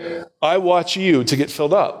Monday, I watch you to get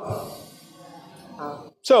filled up.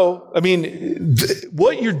 So, I mean,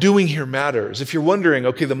 what you're doing here matters. If you're wondering,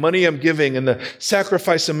 okay, the money I'm giving and the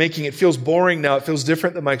sacrifice I'm making, it feels boring now, it feels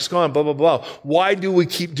different, the mic's gone, blah, blah, blah. Why do we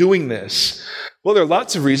keep doing this? Well, there are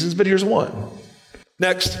lots of reasons, but here's one.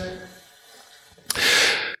 Next.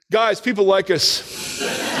 Guys, people like us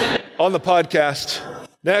on the podcast.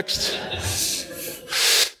 Next.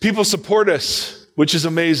 People support us, which is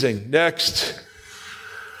amazing. Next.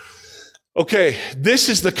 Okay, this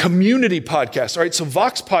is the community podcast. All right, so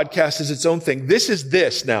Vox Podcast is its own thing. This is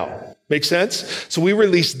this now. Make sense? So we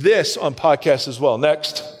release this on podcast as well.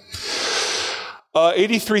 Next.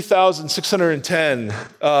 83,610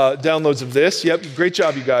 downloads of this. Yep, great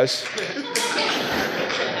job, you guys.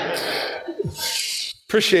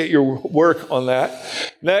 Appreciate your work on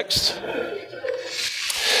that. Next.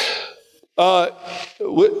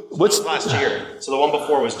 What's last year? So the one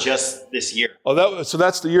before was just this year. Oh, so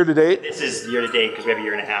that's the year to date? This is year to date because we have a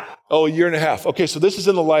year and a half. Oh, a year and a half. Okay, so this is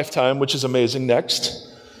in the lifetime, which is amazing. Next.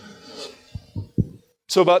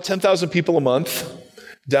 So about 10,000 people a month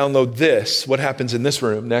download this. What happens in this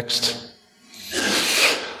room? Next.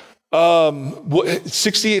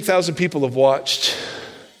 68,000 people have watched.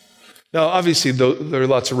 Now, obviously, there are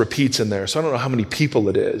lots of repeats in there, so I don't know how many people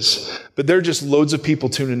it is, but there are just loads of people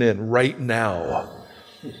tuning in right now.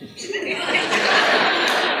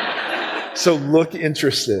 So look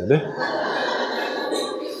interested.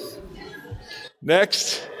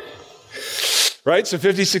 Next. Right, so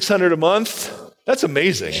 5,600 a month. That's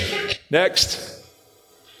amazing. Next.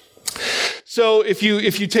 So if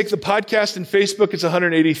you take the podcast and Facebook, it's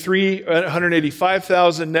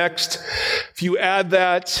 185,000 next. If you add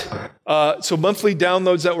that, so monthly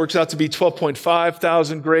downloads, that works out to be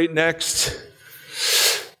 12,500. Great. Next.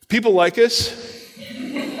 People like us.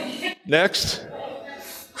 Next.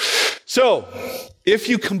 So if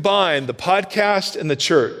you combine the podcast and the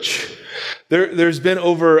church, there's been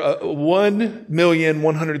over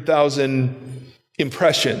 1,100,000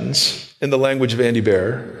 impressions in the language of Andy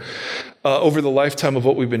Bear. Over the lifetime of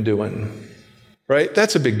what we've been doing, right?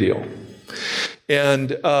 That's a big deal.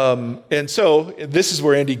 And so this is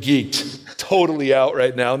where Andy geeked totally out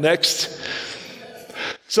right now. Next.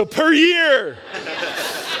 So per year,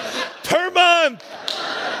 per month,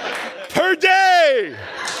 per day,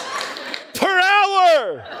 per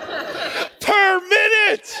hour, per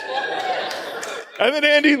minute. And then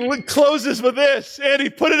Andy closes with this.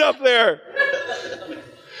 Andy, put it up there.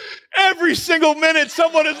 Every single minute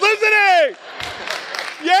someone is listening.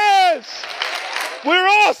 Yes. We're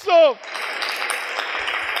awesome.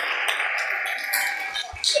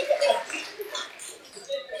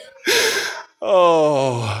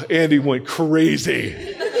 Oh, Andy went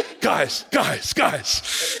crazy. Guys.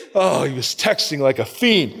 Oh, he was texting like a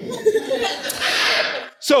fiend.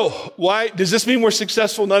 So why does this mean we're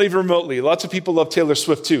successful? Not even remotely. Lots of people love Taylor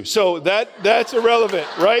Swift too. So that's irrelevant,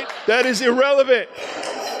 right? That is irrelevant.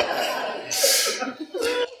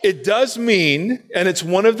 It does mean, and it's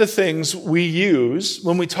one of the things we use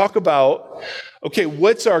when we talk about, okay,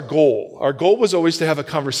 what's our goal? Our goal was always to have a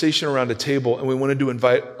conversation around a table, and we wanted to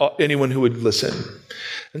invite anyone who would listen.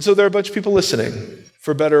 And so there are a bunch of people listening,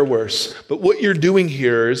 for better or worse. But what you're doing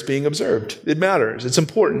here is being observed. It matters. It's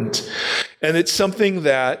important. And it's something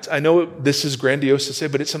that, I know this is grandiose to say,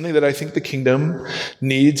 but it's something that I think the kingdom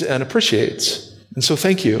needs and appreciates. And so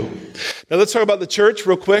thank you. Now let's talk about the church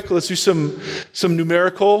real quick. Let's do some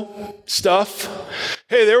numerical stuff.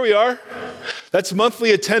 Hey, there we are. That's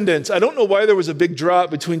monthly attendance. I don't know why there was a big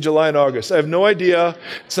drop between July and August. I have no idea.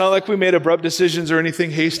 It's not like we made abrupt decisions or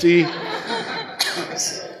anything hasty.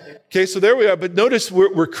 Okay, so there we are. But notice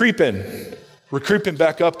we're creeping. We're creeping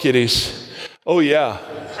back up, kiddies. Oh yeah.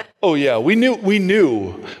 Oh yeah. We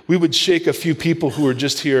knew we would shake a few people who were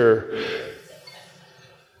just here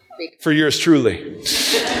for yours truly.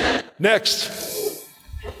 Next.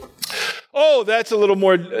 Oh, that's a little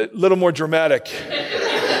more dramatic.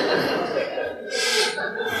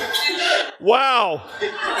 Wow.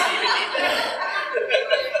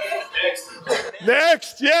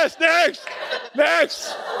 Next. Yes, next.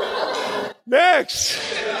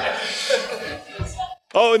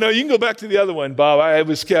 Oh, no, you can go back to the other one, Bob.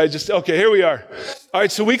 Okay, here we are. All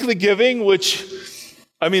right, so weekly giving, which,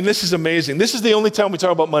 I mean, this is amazing. This is the only time we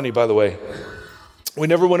talk about money, by the way. We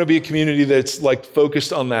never want to be a community that's like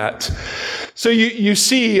focused on that. So you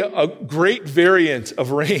see a great variant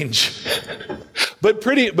of range, but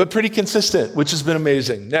pretty consistent, which has been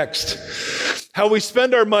amazing. Next, how we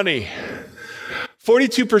spend our money.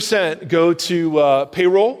 42% go to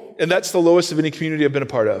payroll, and that's the lowest of any community I've been a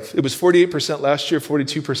part of. It was 48% last year,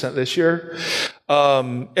 42% this year.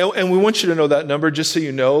 And we want you to know that number, just so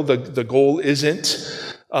you know, the goal isn't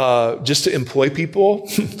just to employ people.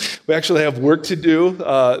 We actually have work to do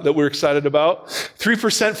that we're excited about.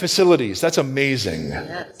 3% facilities. That's amazing.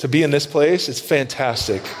 To be in this place, it's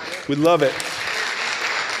fantastic. We love it.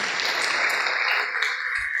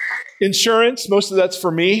 Insurance, most of that's for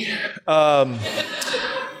me.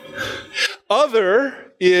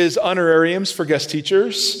 Other is honorariums for guest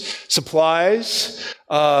teachers, supplies,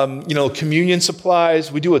 communion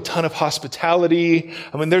supplies. We do a ton of hospitality.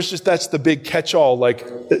 I mean, that's the big catch-all,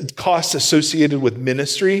 like costs associated with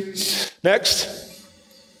ministry. Next.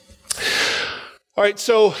 All right,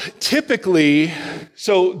 so typically,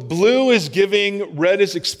 blue is giving, red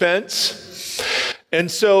is expense. And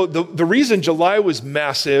so the reason July was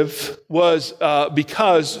massive was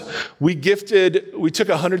because we took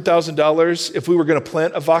 $100,000 if we were going to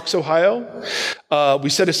plant a Vox Ohio. We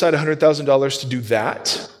set aside $100,000 to do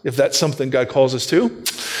that, if that's something God calls us to.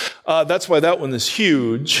 That's why that one is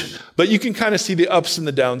huge. But you can kind of see the ups and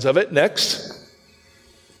the downs of it. Next.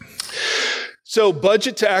 So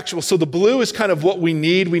budget to actual. So the blue is kind of what we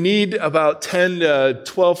need. We need about $10,000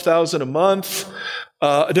 to $12,000 a month.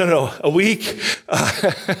 A week.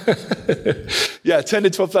 Yeah,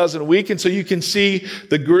 $10,000 to $12,000 a week. And so you can see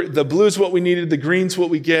the blue is what we needed, the green's what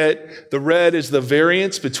we get, the red is the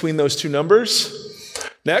variance between those two numbers.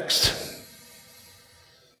 Next.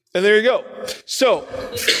 And there you go. So,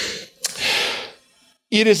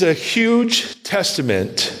 it is a huge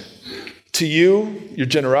testament to you, your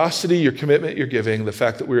generosity, your commitment, your giving, the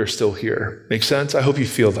fact that we are still here. Make sense? I hope you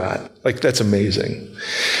feel that. Like, that's amazing.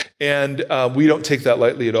 And we don't take that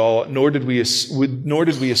lightly at all, nor did we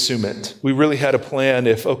assume it. We really had a plan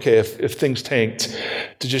if things tanked,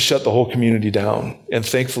 to just shut the whole community down. And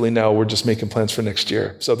thankfully now we're just making plans for next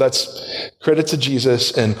year. So that's credit to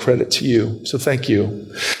Jesus and credit to you. So thank you.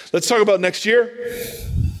 Let's talk about next year.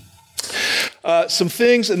 Some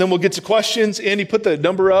things, and then we'll get to questions. Andy, put the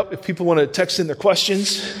number up if people want to text in their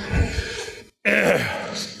questions.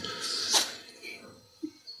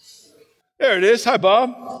 There it is. Hi,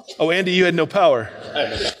 Bob. Oh, Andy, you had no power.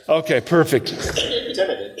 Okay, perfect.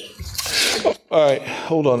 All right,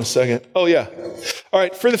 hold on a second. Oh, yeah. All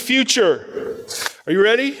right, for the future. Are you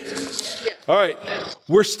ready? All right,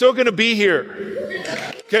 we're still going to be here.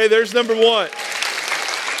 Okay, there's number one.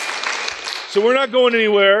 So we're not going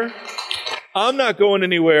anywhere. I'm not going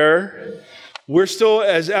anywhere. We're still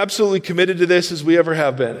as absolutely committed to this as we ever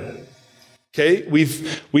have been. Okay,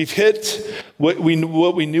 we've hit what we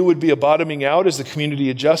knew would be a bottoming out as the community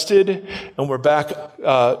adjusted, and we're back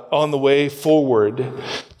on the way forward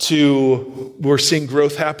to, we're seeing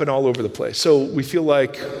growth happen all over the place. So we feel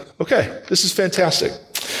like, okay, this is fantastic.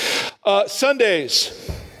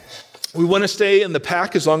 Sundays, we want to stay in the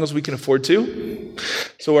pack as long as we can afford to.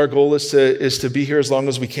 So our goal is to be here as long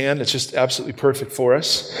as we can. It's just absolutely perfect for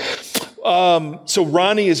us. So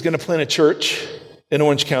Ronnie is going to plant a church in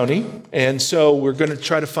Orange County. And so we're going to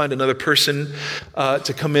try to find another person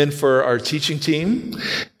to come in for our teaching team.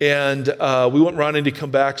 And we want Ronnie to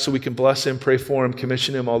come back so we can bless him, pray for him,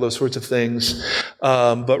 commission him, all those sorts of things.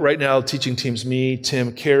 But right now, teaching team's me,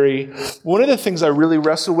 Tim, Carrie. One of the things I really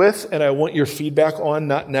wrestle with, and I want your feedback on,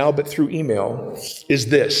 not now, but through email, is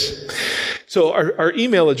this. So our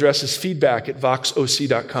email address is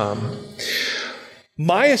feedback@voxoc.com.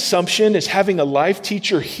 My assumption is having a live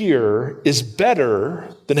teacher here is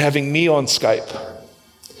better than having me on Skype.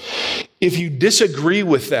 If you disagree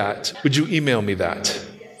with that, would you email me that?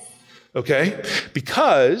 Okay?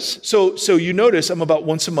 Because, so you notice I'm about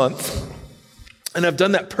once a month. And I've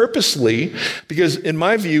done that purposely because, in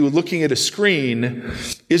my view, looking at a screen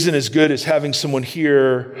isn't as good as having someone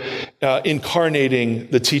here incarnating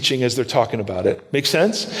the teaching as they're talking about it. Make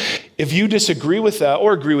sense? If you disagree with that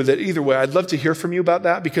or agree with it, either way, I'd love to hear from you about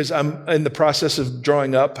that because I'm in the process of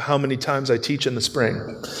drawing up how many times I teach in the spring.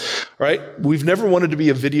 All right? We've never wanted to be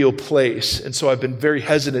a video place, and so I've been very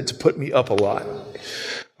hesitant to put me up a lot.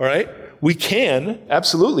 All right? We can,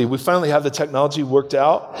 absolutely. We finally have the technology worked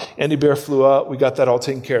out. Andy Bear flew out. We got that all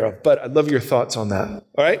taken care of. But I'd love your thoughts on that.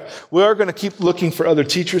 All right? We are going to keep looking for other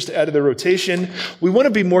teachers to add to the rotation. We want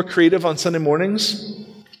to be more creative on Sunday mornings.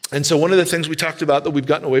 And so one of the things we talked about that we've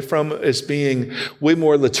gotten away from is being way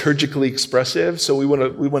more liturgically expressive. So we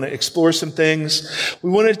want to explore some things. We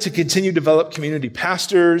wanted to continue to develop community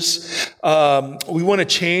pastors. We want to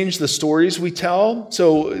change the stories we tell.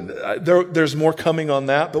 So there's more coming on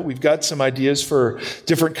that, but we've got some ideas for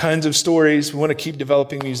different kinds of stories. We want to keep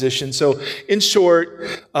developing musicians. So in short,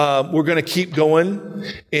 we're going to keep going,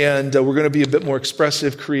 and we're going to be a bit more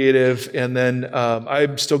expressive, creative, and then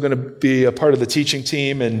I'm still going to be a part of the teaching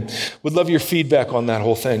team and would love your feedback on that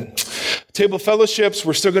whole thing. Table fellowships,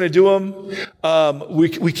 we're still going to do them.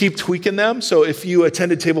 We keep tweaking them. So if you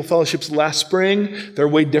attended table fellowships last spring, they're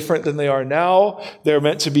way different than they are now. They're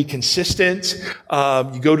meant to be consistent.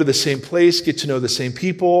 You go to the same place, get to know the same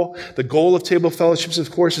people. The goal of table fellowships, of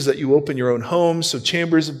course, is that you open your own homes. So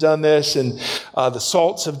Chambers have done this, and the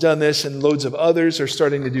Salts have done this, and loads of others are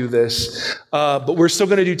starting to do this. But we're still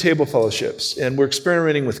going to do table fellowships, and we're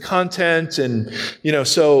experimenting with content. And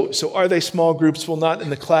so are they small groups? Well, not in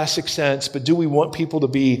the classic sense. But do we want people to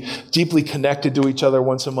be deeply connected to each other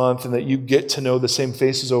once a month and that you get to know the same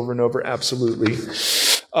faces over and over? Absolutely.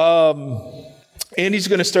 Andy's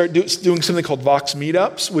going to start doing something called Vox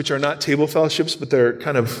meetups, which are not table fellowships, but they're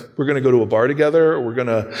kind of, we're going to go to a bar together, or we're going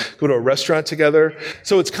to go to a restaurant together.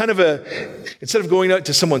 So it's kind of instead of going out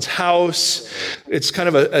to someone's house, it's kind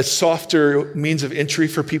of a softer means of entry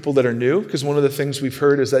for people that are new, because one of the things we've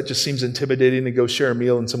heard is that just seems intimidating to go share a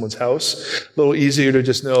meal in someone's house. A little easier to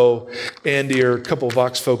just know Andy or a couple of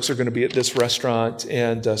Vox folks are going to be at this restaurant,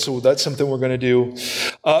 and so that's something we're going to do.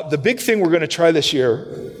 The big thing we're going to try this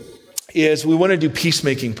year is we want to do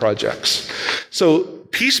peacemaking projects. So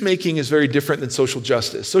peacemaking is very different than social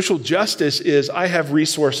justice. Social justice is, I have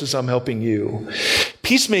resources, I'm helping you.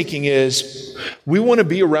 Peacemaking is, we want to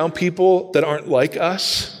be around people that aren't like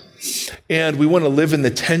us, and we want to live in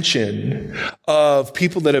the tension of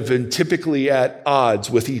people that have been typically at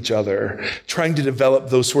odds with each other, trying to develop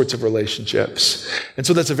those sorts of relationships. And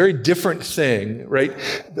so that's a very different thing, right?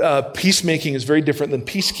 Peacemaking is very different than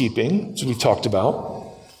peacekeeping, as we've talked about.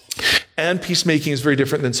 And peacemaking is very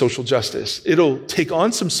different than social justice. It'll take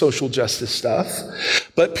on some social justice stuff,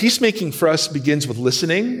 but peacemaking for us begins with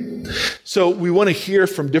listening. So we want to hear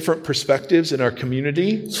from different perspectives in our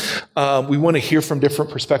community. We want to hear from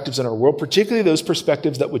different perspectives in our world, particularly those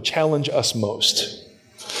perspectives that would challenge us most.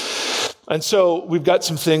 And so we've got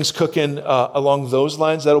some things cooking along those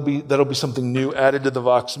lines. That'll be something new added to the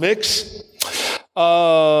Vox mix.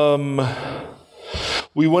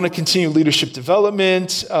 We want to continue leadership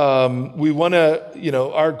development. We want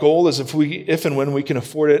to, our goal is if and when we can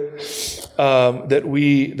afford it, that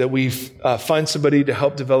we find somebody to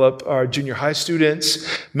help develop our junior high students,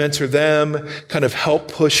 mentor them, kind of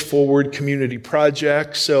help push forward community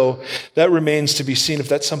projects. So that remains to be seen if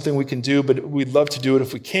that's something we can do, but we'd love to do it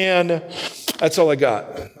if we can. That's all I got.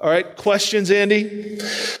 All right, questions, Andy?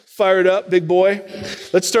 Fire it up, big boy.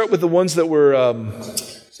 Let's start with the ones that were...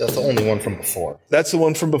 That's the only one from before. That's the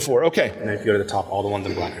one from before. Okay. And then if you go to the top, all the ones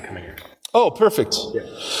in black are coming here. Oh, perfect. Yeah.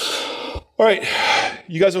 All right.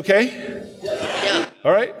 You guys okay? Yeah.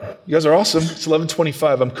 All right. You guys are awesome. It's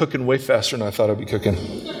 11:25. I'm cooking way faster than I thought I'd be cooking.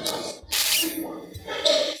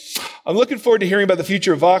 I'm looking forward to hearing about the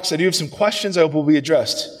future of Vox. I do have some questions I hope will be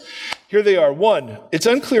addressed. Here they are. 1, it's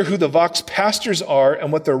unclear who the Vox pastors are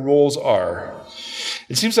and what their roles are.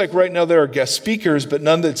 It seems like right now there are guest speakers, but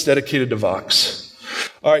none that's dedicated to Vox.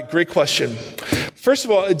 All right, great question. First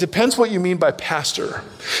of all, it depends what you mean by pastor.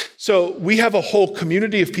 So we have a whole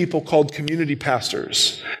community of people called community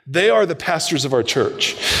pastors. They are the pastors of our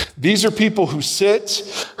church. These are people who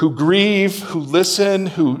sit, who grieve, who listen,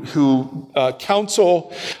 who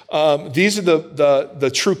counsel. These are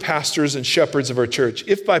the true pastors and shepherds of our church.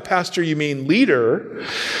 If by pastor you mean leader,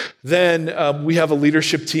 then we have a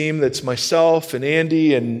leadership team that's myself and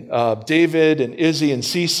Andy and David and Izzy and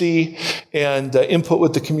Cece, and input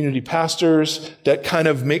with the community pastors that kind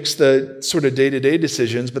of makes the sort of day-to-day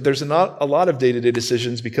decisions. But there's not a lot of day-to-day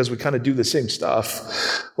decisions because we kind of do the same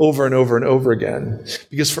stuff over and over and over again.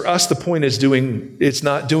 Because for us, the point is it's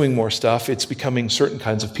not doing more stuff, it's becoming certain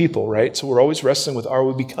kinds of people, right? So we're always wrestling with, are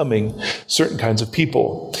we becoming certain kinds of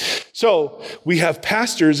people? So we have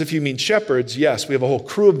pastors, if you mean shepherds, yes, we have a whole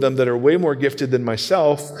crew of them that are way more gifted than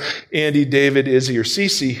myself, Andy, David, Izzy, or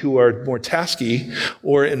Cece, who are more tasky,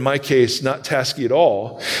 or in my case, not tasky at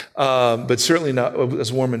all, but certainly not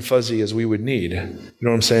as warm and fuzzy as we would need. You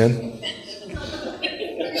know what I'm saying?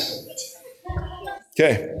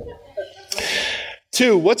 Okay.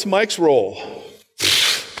 2, what's Mike's role?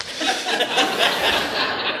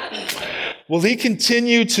 Will he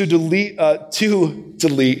continue to delete?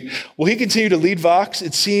 Will he continue to lead Vox?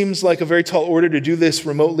 It seems like a very tall order to do this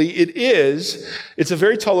remotely. It is. It's a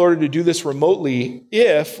very tall order to do this remotely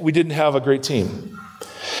if we didn't have a great team.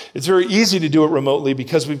 It's very easy to do it remotely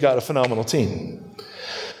because we've got a phenomenal team.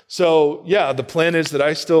 So, yeah, the plan is that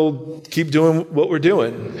I still keep doing what we're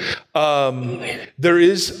doing. I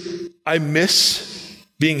miss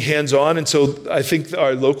being hands-on, and so I think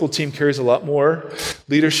our local team carries a lot more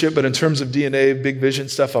leadership, but in terms of DNA, big vision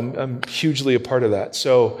stuff, I'm hugely a part of that.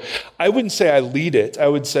 So I wouldn't say I lead it. I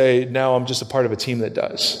would say now I'm just a part of a team that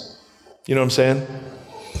does. You know what I'm saying?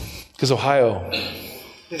 Because Ohio.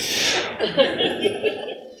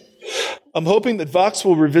 I'm hoping that Vox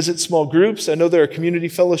will revisit small groups. I know there are community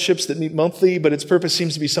fellowships that meet monthly, but its purpose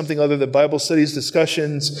seems to be something other than Bible studies,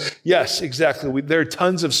 discussions. Yes, exactly. There are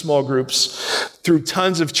tons of small groups through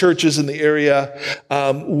tons of churches in the area.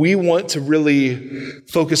 We want to really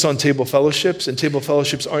focus on table fellowships, and table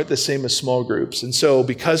fellowships aren't the same as small groups. And so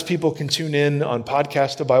because people can tune in on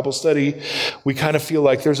podcast to Bible study, we kind of feel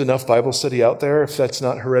like there's enough Bible study out there, if that's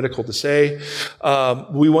not heretical to say.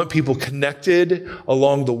 We want people connected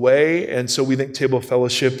along the way, and so we think table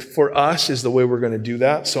fellowship for us is the way we're going to do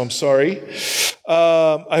that. So I'm sorry.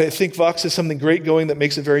 I think Vox has something great going that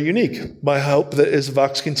makes it very unique. My hope that as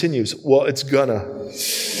Vox continues, well, it's gonna.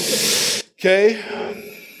 Okay.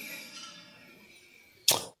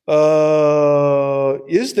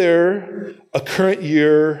 Is there a current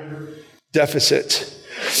year deficit?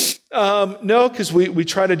 No, because we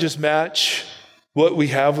try to just match what we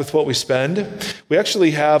have with what we spend. We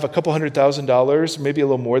actually have a couple $100,000, maybe a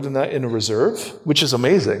little more than that in a reserve, which is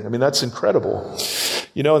amazing. I mean, that's incredible.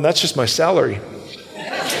 You know, and that's just my salary.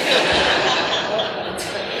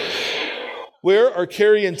 Where are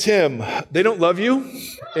Carrie and Tim? They don't love you,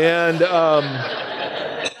 and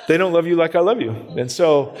they don't love you like I love you. And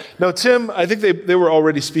so, no, Tim, I think they were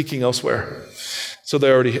already speaking elsewhere. So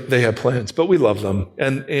they have plans, but we love them,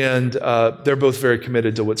 and they're both very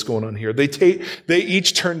committed to what's going on here. They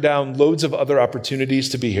each turned down loads of other opportunities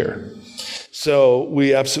to be here, so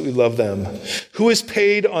we absolutely love them. Who is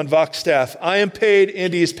paid on Vox staff? I am paid.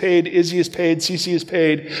 Andy is paid. Izzy is paid. Cece is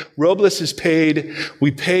paid. Robles is paid.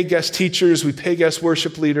 We pay guest teachers. We pay guest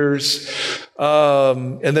worship leaders,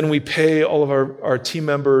 and then we pay all of our team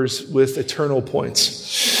members with eternal points.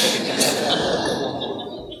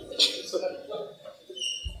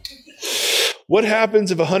 What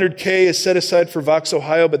happens if 100K is set aside for Vox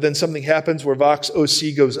Ohio, but then something happens where Vox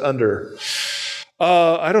OC goes under?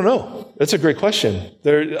 I don't know. That's a great question.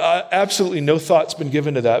 There absolutely no thought's been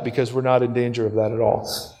given to that because we're not in danger of that at all.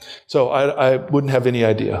 So I wouldn't have any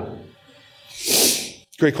idea.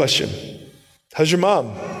 Great question. How's your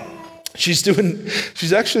mom? She's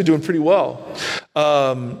actually doing pretty well.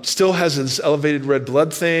 Still has this elevated red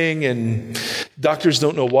blood thing, and doctors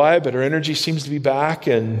don't know why, but her energy seems to be back,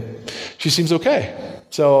 and she seems okay.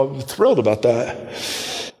 So I'm thrilled about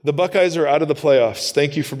that. The Buckeyes are out of the playoffs.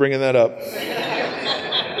 Thank you for bringing that up.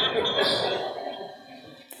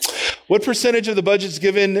 What percentage of the budget is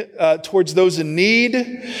given towards those in need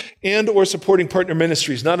and or supporting partner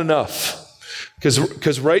ministries? Not enough.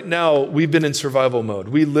 Because right now, we've been in survival mode.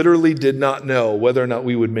 We literally did not know whether or not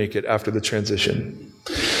we would make it after the transition.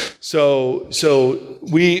 So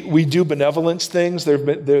we do benevolence things. There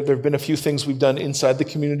have been a few things we've done inside the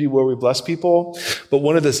community where we bless people. But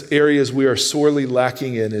one of the areas we are sorely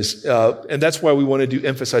lacking in is, and that's why we want to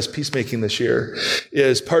emphasize peacemaking this year,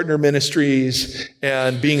 is partner ministries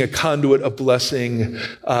and being a conduit of blessing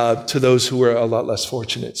to those who are a lot less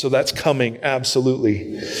fortunate. So that's coming,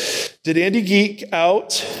 absolutely. Did Andy geek out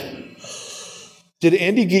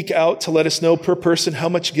to let us know per person how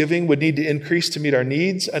much giving would need to increase to meet our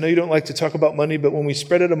needs? I know you don't like to talk about money, but when we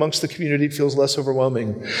spread it amongst the community, it feels less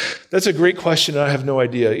overwhelming. That's a great question, and I have no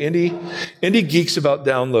idea. Andy geeks about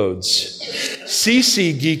downloads.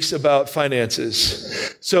 CC geeks about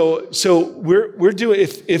finances. So we're doing,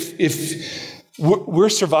 if we're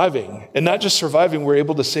surviving, and not just surviving, we're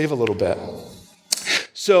able to save a little bit.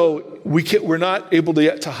 So we're not able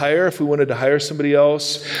to hire if we wanted to hire somebody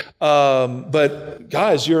else. But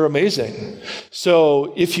guys, you're amazing.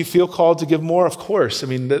 So if you feel called to give more, of course. I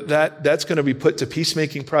mean, that's going to be put to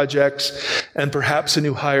peacemaking projects and perhaps a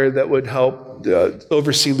new hire that would help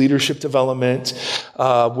oversee leadership development,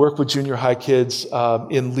 work with junior high kids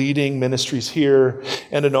in leading ministries here,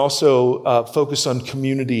 and then also focus on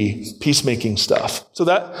community peacemaking stuff. So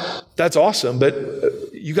that's awesome, but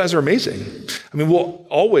you guys are amazing. I mean, we'll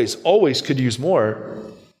always could use more,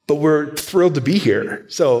 but we're thrilled to be here.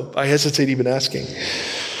 So I hesitate even asking.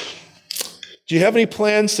 Do you have any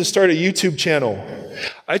plans to start a YouTube channel?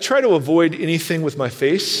 I try to avoid anything with my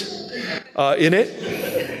face in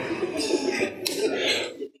it.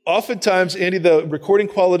 Oftentimes, Andy, the recording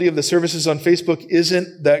quality of the services on Facebook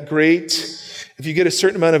isn't that great. If you get a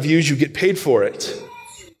certain amount of views, you get paid for it.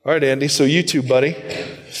 All right, Andy, so YouTube, buddy.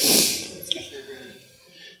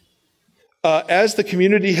 As the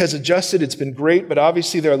community has adjusted, it's been great, but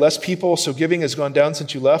obviously there are less people, so giving has gone down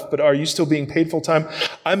since you left, but are you still being paid full time?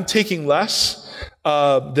 I'm taking less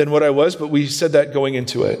than what I was, but we said that going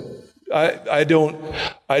into it. I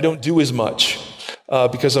don't do as much.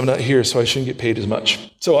 Because I'm not here, so I shouldn't get paid as much.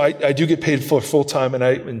 So I do get paid for full time, and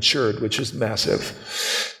I'm insured, which is massive.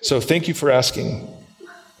 So thank you for asking.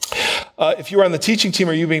 If you are on the teaching team,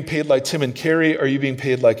 are you being paid like Tim and Carrie? Or are you being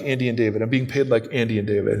paid like Andy and David? I'm being paid like Andy and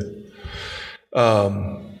David.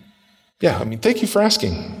 Thank you for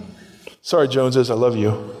asking. Sorry, Joneses, I love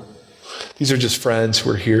you. These are just friends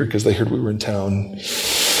who are here because they heard we were in town.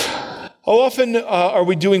 How often are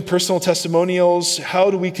we doing personal testimonials?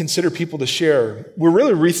 How do we consider people to share? We're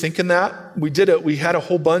really rethinking that. We had a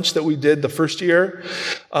whole bunch that we did the first year,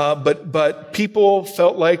 but people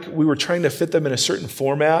felt like we were trying to fit them in a certain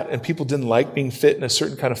format, and people didn't like being fit in a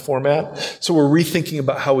certain kind of format. So we're rethinking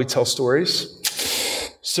about how we tell stories.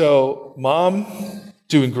 So, Mom,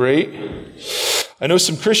 doing great. I know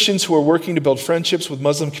some Christians who are working to build friendships with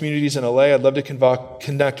Muslim communities in LA. I'd love to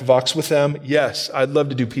connect Vox with them. Yes, I'd love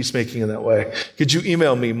to do peacemaking in that way. Could you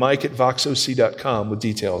email me, mike@voxoc.com, with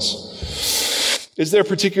details? Is there a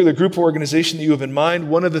particular group or organization that you have in mind?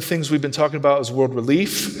 One of the things we've been talking about is World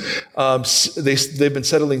Relief. They've been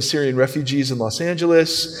settling Syrian refugees in Los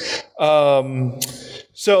Angeles.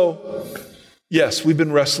 Yes, we've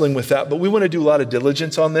been wrestling with that, but we want to do a lot of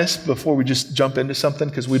diligence on this before we just jump into something,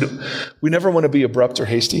 because we never want to be abrupt or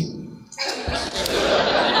hasty.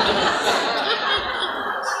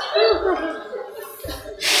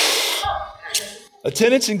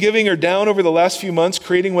 Attendance and giving are down over the last few months,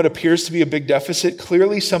 creating what appears to be a big deficit.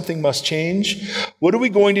 Clearly, something must change. What are we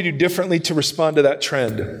going to do differently to respond to that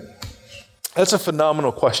trend? That's a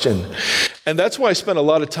phenomenal question. And that's why I spent a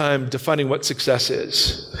lot of time defining what success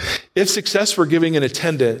is. If success were giving in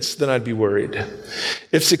attendance, then I'd be worried.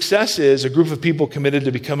 If success is a group of people committed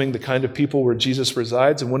to becoming the kind of people where Jesus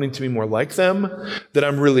resides and wanting to be more like them, then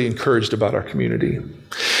I'm really encouraged about our community.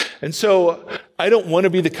 And so I don't want to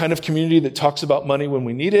be the kind of community that talks about money when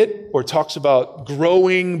we need it, or talks about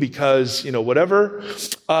growing because, whatever.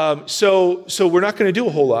 So we're not going to do a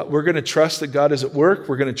whole lot. We're going to trust that God is at work.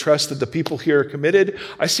 We're going to trust that the people here are committed.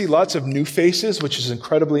 I see lots of new faces, which is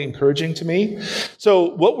incredibly encouraging to me.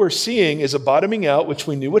 So what we're seeing is a bottoming out, which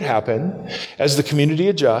we knew would happen as the community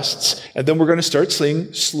adjusts. And then we're going to start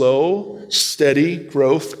seeing slow, steady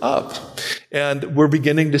growth up. And we're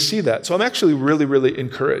beginning to see that. So I'm actually really, really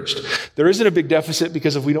encouraged. There isn't a big deficit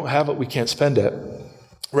because if we don't have it, we can't spend it.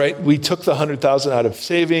 Right? We took the $100,000 out of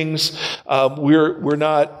savings.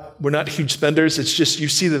 We're not huge spenders. It's just you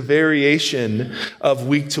see the variation of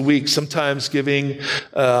week to week. Sometimes giving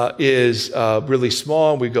is really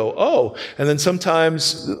small, and we go, oh. And then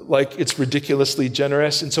sometimes, it's ridiculously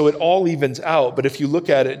generous. And so it all evens out. But if you look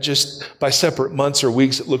at it just by separate months or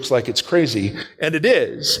weeks, it looks like it's crazy. And it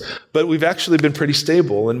is. But we've actually been pretty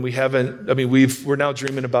stable. And we're now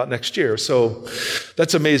dreaming about next year. So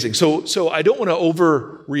that's amazing. So I don't want to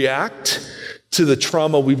overreact to the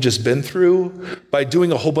trauma we've just been through by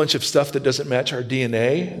doing a whole bunch of stuff that doesn't match our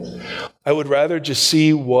DNA. I would rather just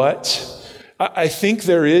see I think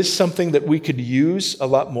there is something that we could use a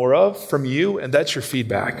lot more of from you, and that's your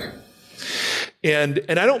feedback. And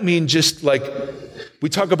I don't mean just we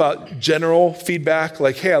talk about general feedback,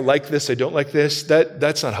 hey, I like this, I don't like this.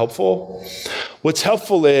 That's not helpful. What's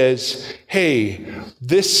helpful is, hey,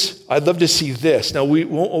 I'd love to see this. Now, we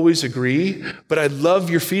won't always agree, but I love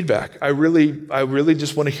your feedback. I really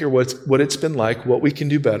just want to hear what it's been like, what we can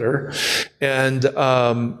do better. And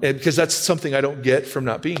because that's something I don't get from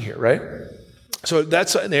not being here, right? So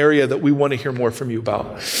that's an area that we want to hear more from you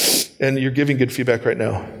about. And you're giving good feedback right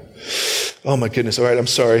now. Oh my goodness. All right, I'm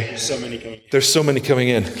sorry. So many coming in. There's so many coming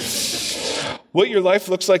in. what your life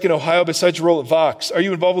looks like in Ohio besides your role at Vox. Are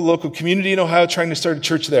you involved with a local community in Ohio trying to start a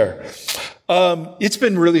church there? It's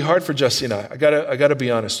been really hard for Jesse and I. I gotta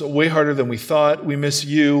be honest. So way harder than we thought. We miss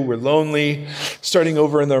you. We're lonely. Starting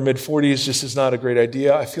over in our mid-40s just is not a great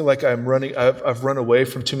idea. I feel like I've run away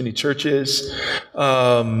from too many churches.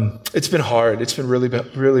 It's been hard. It's been really,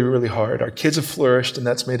 really hard. Our kids have flourished, and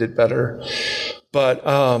that's made it better. But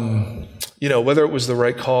whether it was the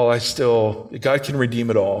right call, God can redeem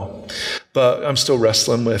it all. But I'm still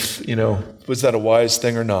wrestling with, was that a wise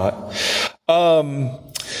thing or not?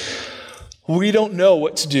 We don't know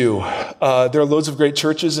what to do. There are loads of great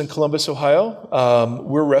churches in Columbus, Ohio.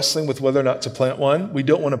 We're wrestling with whether or not to plant one. We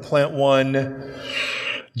don't want to plant one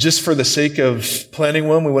just for the sake of planting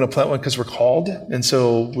one. We want to plant one because we're called. And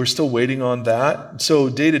so we're still waiting on that. So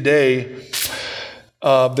day to day,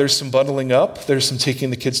 there's some bundling up. There's some taking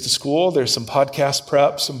the kids to school. There's some podcast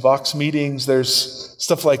prep, some Vox meetings. There's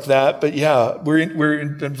stuff like that. But yeah, we're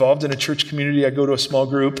involved in a church community. I go to a small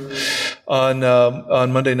group on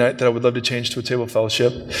Monday night that I would love to change to a table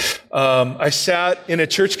fellowship. I sat in a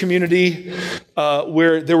church community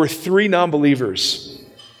where there were 3 non-believers.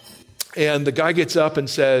 And the guy gets up and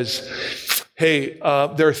says, hey,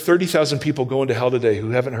 there are 30,000 people going to hell today who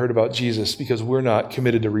haven't heard about Jesus because we're not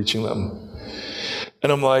committed to reaching them.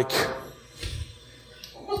 And I'm like,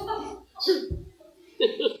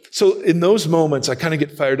 so in those moments, I kind of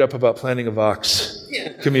get fired up about planning a Vox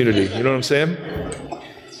community. You know what I'm saying?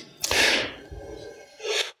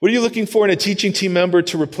 What are you looking for in a teaching team member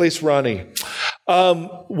to replace Ronnie?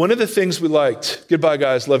 One of the things we liked, goodbye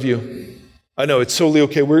guys, love you. I know, it's totally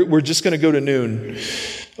okay. We're just going to go to noon.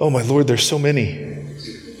 Oh my Lord, there's so many.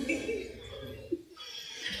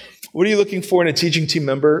 What are you looking for in a teaching team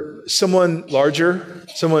member? Someone larger,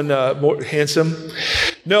 someone more handsome?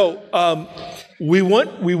 No, we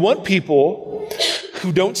want people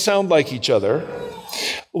who don't sound like each other.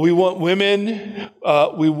 We want women.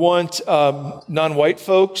 We want non-white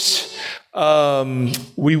folks.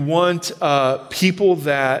 We want people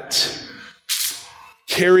that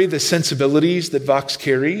carry the sensibilities that Vox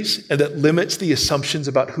carries and that limits the assumptions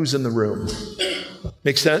about who's in the room.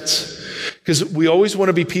 Make sense? Because we always want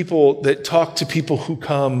to be people that talk to people who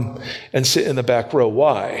come and sit in the back row.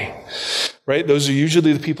 Why? Right? Those are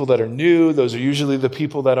usually the people that are new. Those are usually the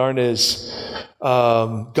people that aren't as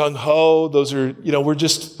gung-ho. Those are,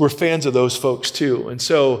 we're fans of those folks too. And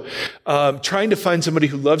so trying to find somebody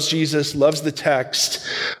who loves Jesus, loves the text,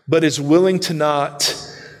 but is willing to not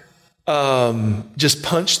just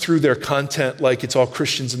punch through their content like it's all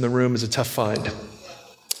Christians in the room is a tough find.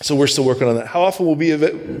 So we're still working on that. How often will we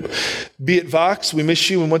be at Vox? We miss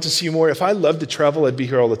you and want to see you more. If I loved to travel, I'd be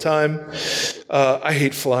here all the time. I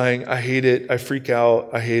hate flying. I hate it. I freak out.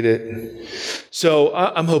 I hate it. So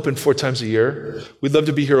I'm hoping 4 times a year. We'd love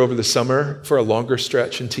to be here over the summer for a longer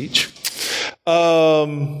stretch and teach.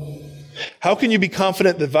 How can you be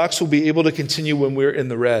confident that Vox will be able to continue when we're in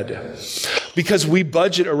the red? Because we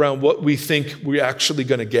budget around what we think we're actually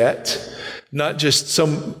going to get. Not just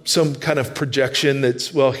some kind of projection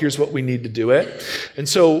that's, well, here's what we need to do it. And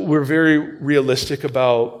so we're very realistic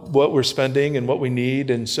about what we're spending and what we need.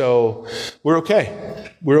 And so we're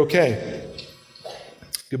okay. We're okay.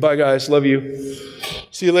 Goodbye, guys. Love you.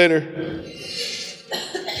 See you later.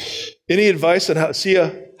 Any advice on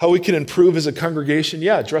how we can improve as a congregation?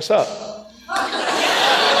 Yeah, dress up.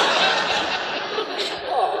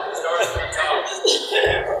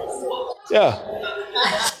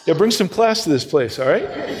 Yeah, bring some class to this place, all right?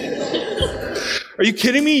 Are you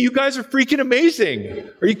kidding me? You guys are freaking amazing.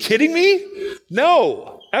 Are you kidding me?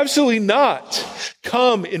 No, absolutely not.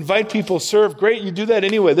 Come, invite people, serve. Great, you do that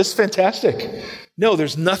anyway. This is fantastic. No,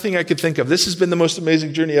 there's nothing I could think of. This has been the most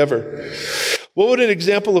amazing journey ever. What would an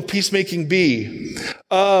example of peacemaking be?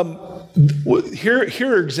 Here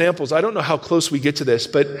are examples. I don't know how close we get to this,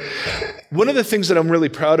 but one of the things that I'm really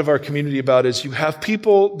proud of our community about is you have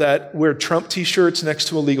people that wear Trump t-shirts next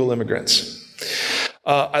to illegal immigrants.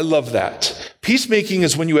 I love that. Peacemaking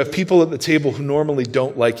is when you have people at the table who normally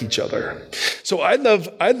don't like each other. So I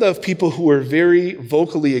love people who are very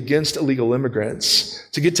vocally against illegal immigrants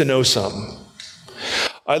to get to know some.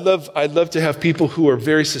 I'd love to have people who are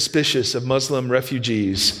very suspicious of Muslim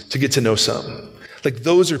refugees to get to know some. Like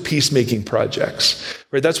those are peacemaking projects,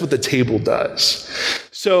 right? That's what the table does.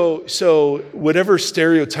 So whatever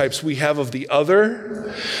stereotypes we have of the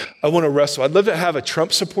other, I want to wrestle. I'd love to have a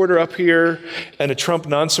Trump supporter up here and a Trump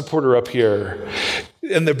non-supporter up here.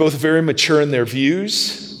 And they're both very mature in their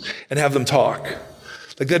views and have them talk.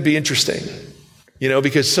 Like that'd be interesting.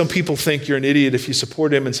 because some people think you're an idiot if you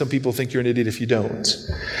support him, and some people think you're an idiot if you don't.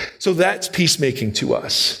 So that's peacemaking to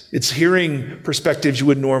us. It's hearing perspectives you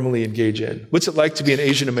wouldn't normally engage in. What's it like to be an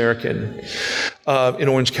Asian American in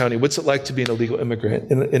Orange County? What's it like to be an illegal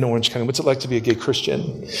immigrant in Orange County? What's it like to be a gay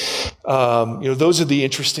Christian? Those are the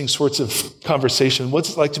interesting sorts of conversation.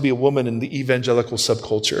 What's it like to be a woman in the evangelical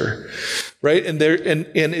subculture, right?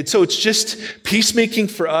 So it's just peacemaking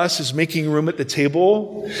for us is making room at the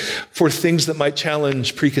table for things that might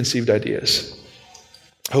challenge preconceived ideas.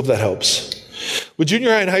 I hope that helps. With junior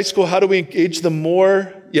high and high school, how do we engage them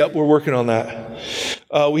more? Yep, we're working on that.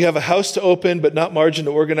 We have a house to open, but not margin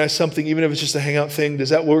to organize something, even if it's just a hangout thing. Does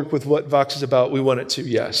that work with what Vox is about? We want it to,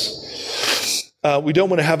 yes. We don't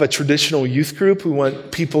want to have a traditional youth group. We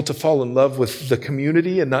want people to fall in love with the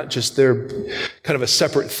community and not just their kind of a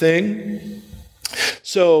separate thing.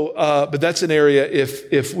 So, but that's an area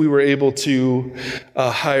if we were able to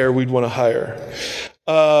hire, we'd want to hire.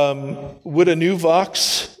 Would a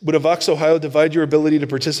Vox Ohio divide your ability to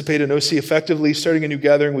participate in OC effectively? Starting a new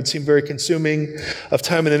gathering would seem very consuming of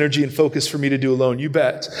time and energy and focus for me to do alone. You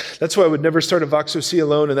bet. That's why I would never start a Vox OC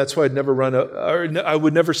alone, and that's why I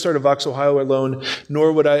would never start a Vox Ohio alone,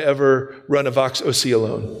 nor would I ever run a Vox OC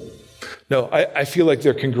alone. No, I feel like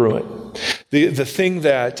they're congruent. The thing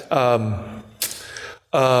that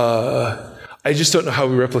I just don't know how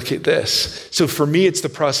we replicate this. So for me, it's the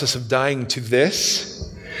process of dying to this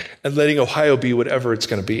and letting Ohio be whatever it's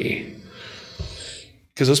going to be.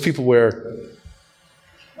 Because those people wear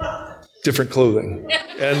different clothing.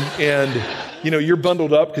 And you're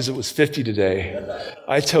bundled up because it was 50 today.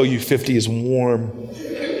 I tell you 50 is warm.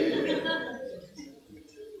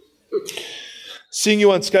 Seeing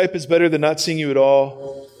you on Skype is better than not seeing you at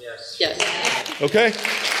all. Yes. Okay.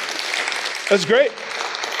 That's great.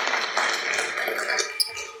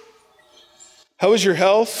 How is your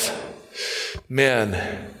health?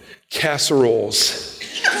 Man, casseroles.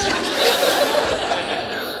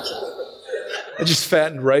 I just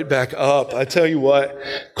fattened right back up. I tell you what,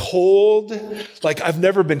 cold, like I've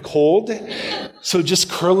never been cold. So just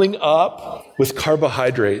curling up with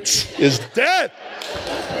carbohydrates is death.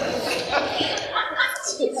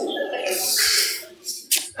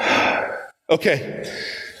 Okay,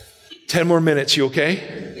 10 more minutes, you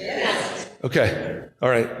okay? Yes. Okay, all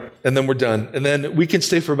right, and then we're done. And then we can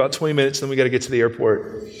stay for about 20 minutes, then we got to get to the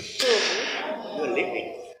airport.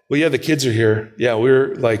 Well, yeah, the kids are here. Yeah,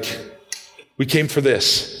 we came for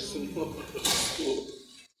this.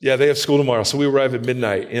 Yeah, they have school tomorrow, so we arrive at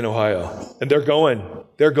midnight in Ohio. And they're going.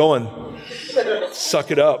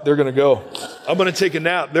 Suck it up, they're going to go. I'm going to take a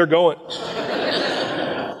nap, they're going.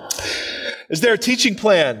 Is there a teaching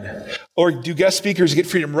plan? Or do guest speakers get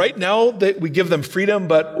freedom? Right now, we give them freedom,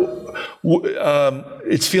 but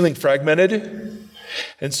it's feeling fragmented.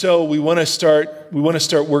 And so we want to start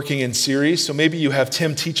working in series. So maybe you have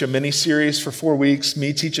Tim teach a mini series for 4 weeks,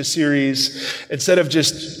 me teach a series. Instead of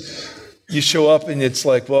just, you show up and it's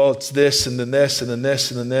like, well, it's this and then this and then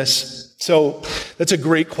this and then this. So that's a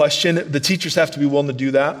great question. The teachers have to be willing to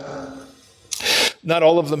do that. Not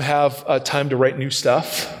all of them have time to write new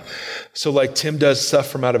stuff. So like Tim does stuff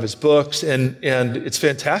from out of his books, and it's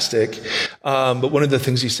fantastic. But one of the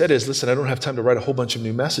things he said is, listen, I don't have time to write a whole bunch of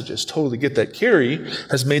new messages. Totally get that. Carrie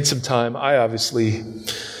has made some time. I obviously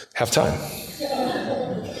have time.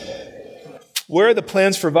 Where are the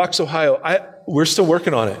plans for Vox Ohio? We're still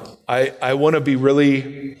working on it. I want to be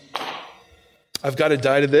really... I've got to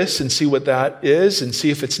die to this and see what that is and see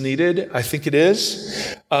if it's needed. I think it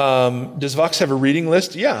is. Does Vox have a reading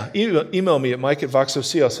list? Yeah. Email me at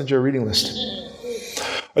mike@vox.oc. I'll send you a reading list.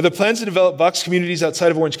 Are there plans to develop Vox communities outside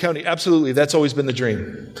of Orange County? Absolutely. That's always been the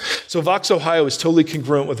dream. So Vox Ohio is totally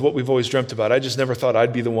congruent with what we've always dreamt about. I just never thought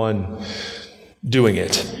I'd be the one doing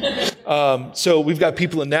it. So we've got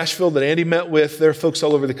people in Nashville that Andy met with. There are folks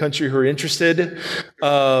all over the country who are interested.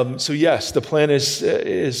 So yes, the plan is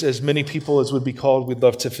as many people as would be called. We'd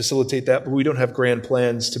love to facilitate that, but we don't have grand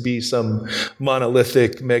plans to be some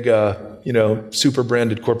monolithic, mega, super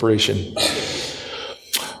branded corporation.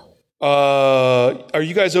 Are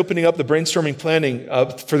you guys opening up the brainstorming planning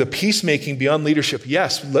for the peacemaking beyond leadership?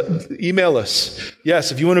 Yes. Email us.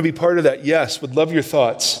 Yes. If you want to be part of that, yes. Would love your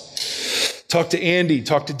thoughts. Talk to Andy,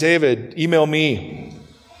 talk to David, email me.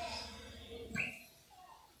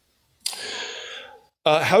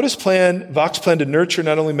 How does Vox plan to nurture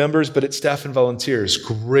not only members, but its staff and volunteers?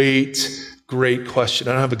 Great question.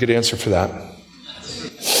 I don't have a good answer for that.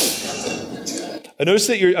 I noticed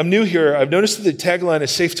that I'm new here. I've noticed that the tagline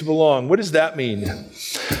is safe to belong. What does that mean?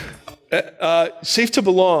 Safe to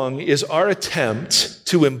Belong is our attempt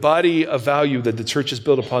to embody a value that the church is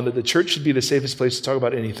built upon, that the church should be the safest place to talk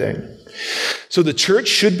about anything. So the church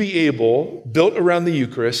should be able, built around the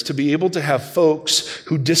Eucharist, to be able to have folks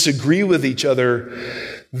who disagree with each other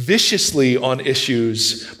viciously on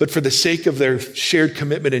issues, but for the sake of their shared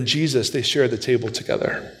commitment in Jesus, they share the table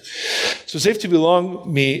together. So Safe to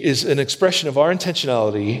Belong Me is an expression of our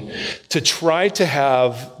intentionality to try to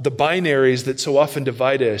have the binaries that so often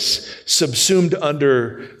divide us subsumed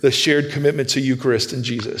under the shared commitment to Eucharist and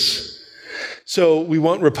Jesus. So we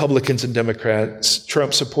want Republicans and Democrats,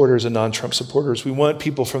 Trump supporters and non-Trump supporters. We want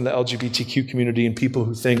people from the LGBTQ community and people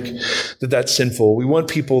who think that that's sinful. We want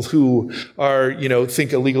people who are,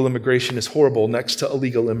 think illegal immigration is horrible next to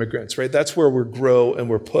illegal immigrants, right? That's where we grow and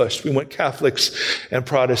we're pushed. We want Catholics and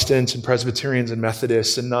Protestants and Presbyterians and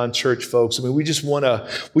Methodists and non-church folks. I mean, we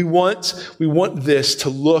want this to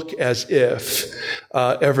look as if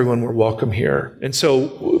everyone were welcome here. And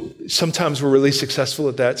so sometimes we're really successful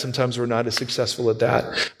at that. Sometimes we're not as successful at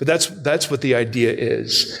that. But that's what the idea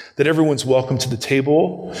is, that everyone's welcome to the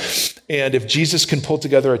table. And if Jesus can pull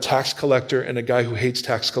together a tax collector and a guy who hates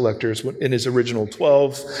tax collectors in his original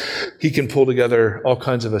 12, he can pull together all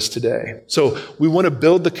kinds of us today. So we want to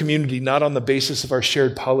build the community not on the basis of our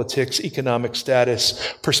shared politics, economic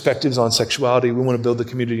status, perspectives on sexuality. We want to build the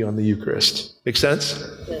community on the Eucharist. Make sense?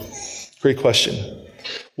 Yes. Great question.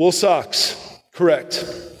 Wool socks. Correct.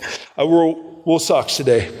 I wore wool socks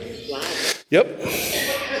today. Yep.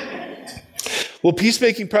 Will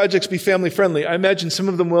peacemaking projects be family friendly? I imagine some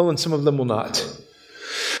of them will and some of them will not.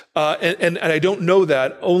 And I don't know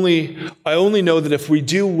that. I only know that if we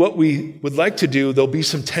do what we would like to do, there'll be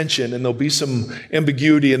some tension and there'll be some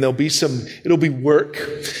ambiguity and it'll be work.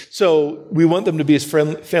 So we want them to be as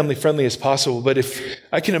family friendly as possible. But if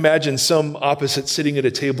I can imagine some opposites sitting at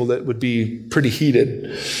a table that would be pretty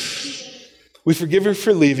heated. We forgive you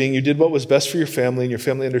for leaving. You did what was best for your family, and your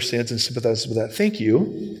family understands and sympathizes with that. Thank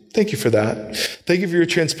you. Thank you for that. Thank you for your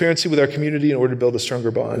transparency with our community in order to build a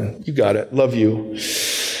stronger bond. You got it. Love you.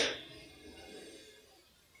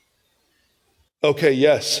 Okay,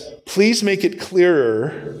 yes. Please make it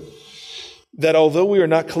clearer that although we are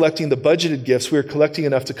not collecting the budgeted gifts, we are collecting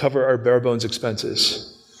enough to cover our bare bones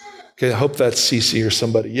expenses. Okay, I hope that's Cece or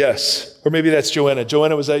somebody. Yes. Or maybe that's Joanna.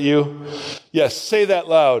 Joanna, was that you? Yes. Say that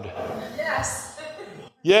loud.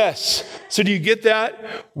 Yes. So do you get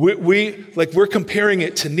that? We're comparing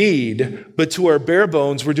it to need, but to our bare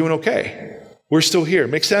bones, we're doing okay. We're still here.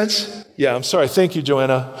 Make sense? Yeah, I'm sorry. Thank you,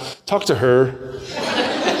 Joanna. Talk to her.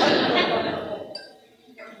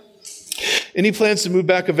 Any plans to move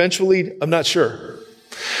back eventually? I'm not sure.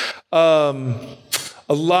 Our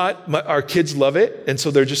kids love it, and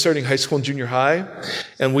so they're just starting high school and junior high,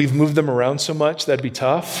 and we've moved them around so much, that'd be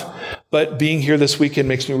tough. But being here this weekend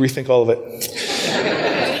makes me rethink all of it.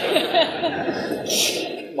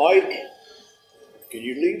 Mike, can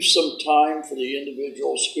you leave some time for the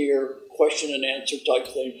individuals here, question and answer type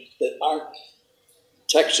thing, that aren't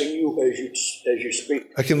texting you as you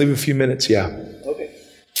speak? I can leave a few minutes, yeah. Okay.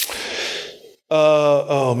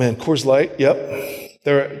 Oh man, Coors Light, yep.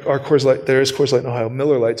 There is Coors Light in Ohio.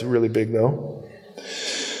 Miller Lite's really big though.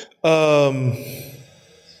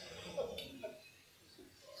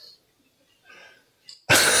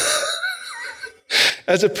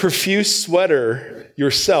 As a profuse sweater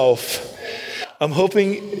yourself, I'm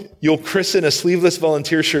hoping you'll christen a sleeveless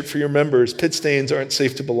volunteer shirt for your members. Pit stains aren't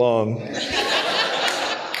safe to belong.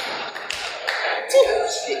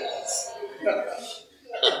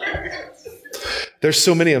 There's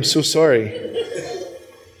so many. I'm so sorry.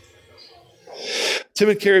 Tim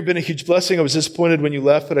and Carrie have been a huge blessing. I was disappointed when you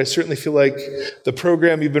left, but I certainly feel like the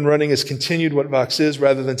program you've been running has continued what Vox is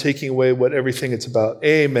rather than taking away what everything it's about.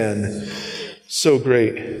 Amen. So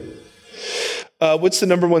great. What's the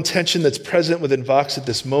number one tension that's present within Vox at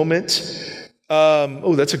this moment?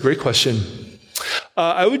 That's a great question.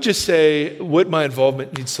 I would just say what my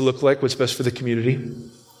involvement needs to look like, what's best for the community.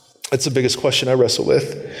 That's the biggest question I wrestle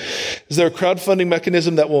with. Is there a crowdfunding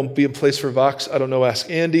mechanism that will be in place for Vox? I don't know. Ask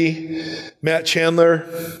Andy. Matt Chandler.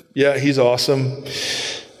 Yeah, he's awesome.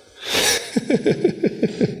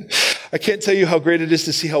 I can't tell you how great it is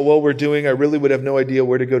to see how well we're doing. I really would have no idea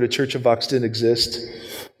where to go to church if Vox didn't exist.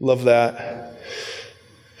 Love that.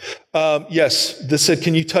 Yes, this said,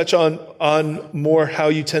 can you touch on more how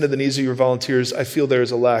you tend to the needs of your volunteers? I feel there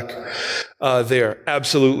is a lack there.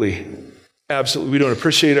 Absolutely. Absolutely. We don't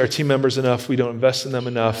appreciate our team members enough. We don't invest in them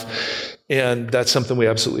enough. And that's something we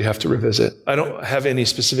absolutely have to revisit. I don't have any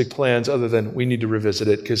specific plans other than we need to revisit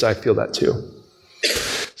it because I feel that too.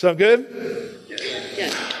 Sound good?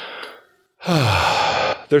 Yeah.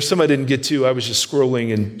 There's some I didn't get to. I was just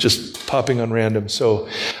scrolling and just popping on random. So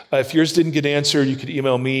if yours didn't get answered, you could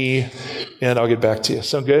email me and I'll get back to you.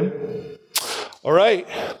 Sound good? All right,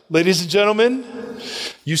 ladies and gentlemen,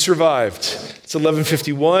 you survived. It's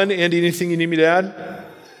 11:51. Andy, anything you need me to add?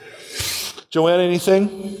 Joanna,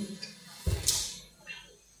 anything?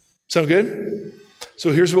 Sound good?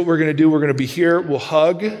 So here's what we're going to do. We're going to be here. We'll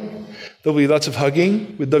hug. There'll be lots of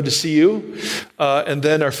hugging. We'd love to see you. And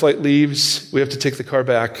then our flight leaves. We have to take the car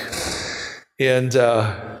back. And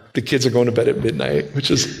the kids are going to bed at midnight, which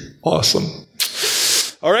is awesome.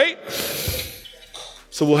 All right?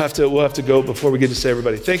 So we'll have to go before we get to say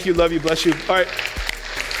everybody. Thank you, love you, bless you. All right.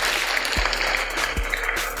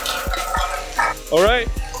 All right.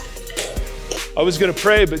 I was going to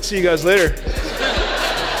pray, but see you guys later.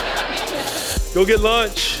 Go get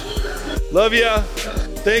lunch. Love ya.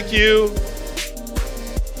 Thank you.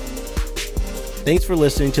 Thanks for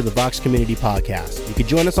listening to the Vox Community Podcast. You can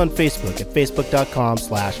join us on Facebook at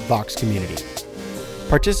facebook.com/VoxCommunity.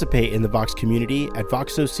 Participate in the Vox community at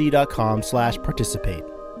voxoc.com/participate.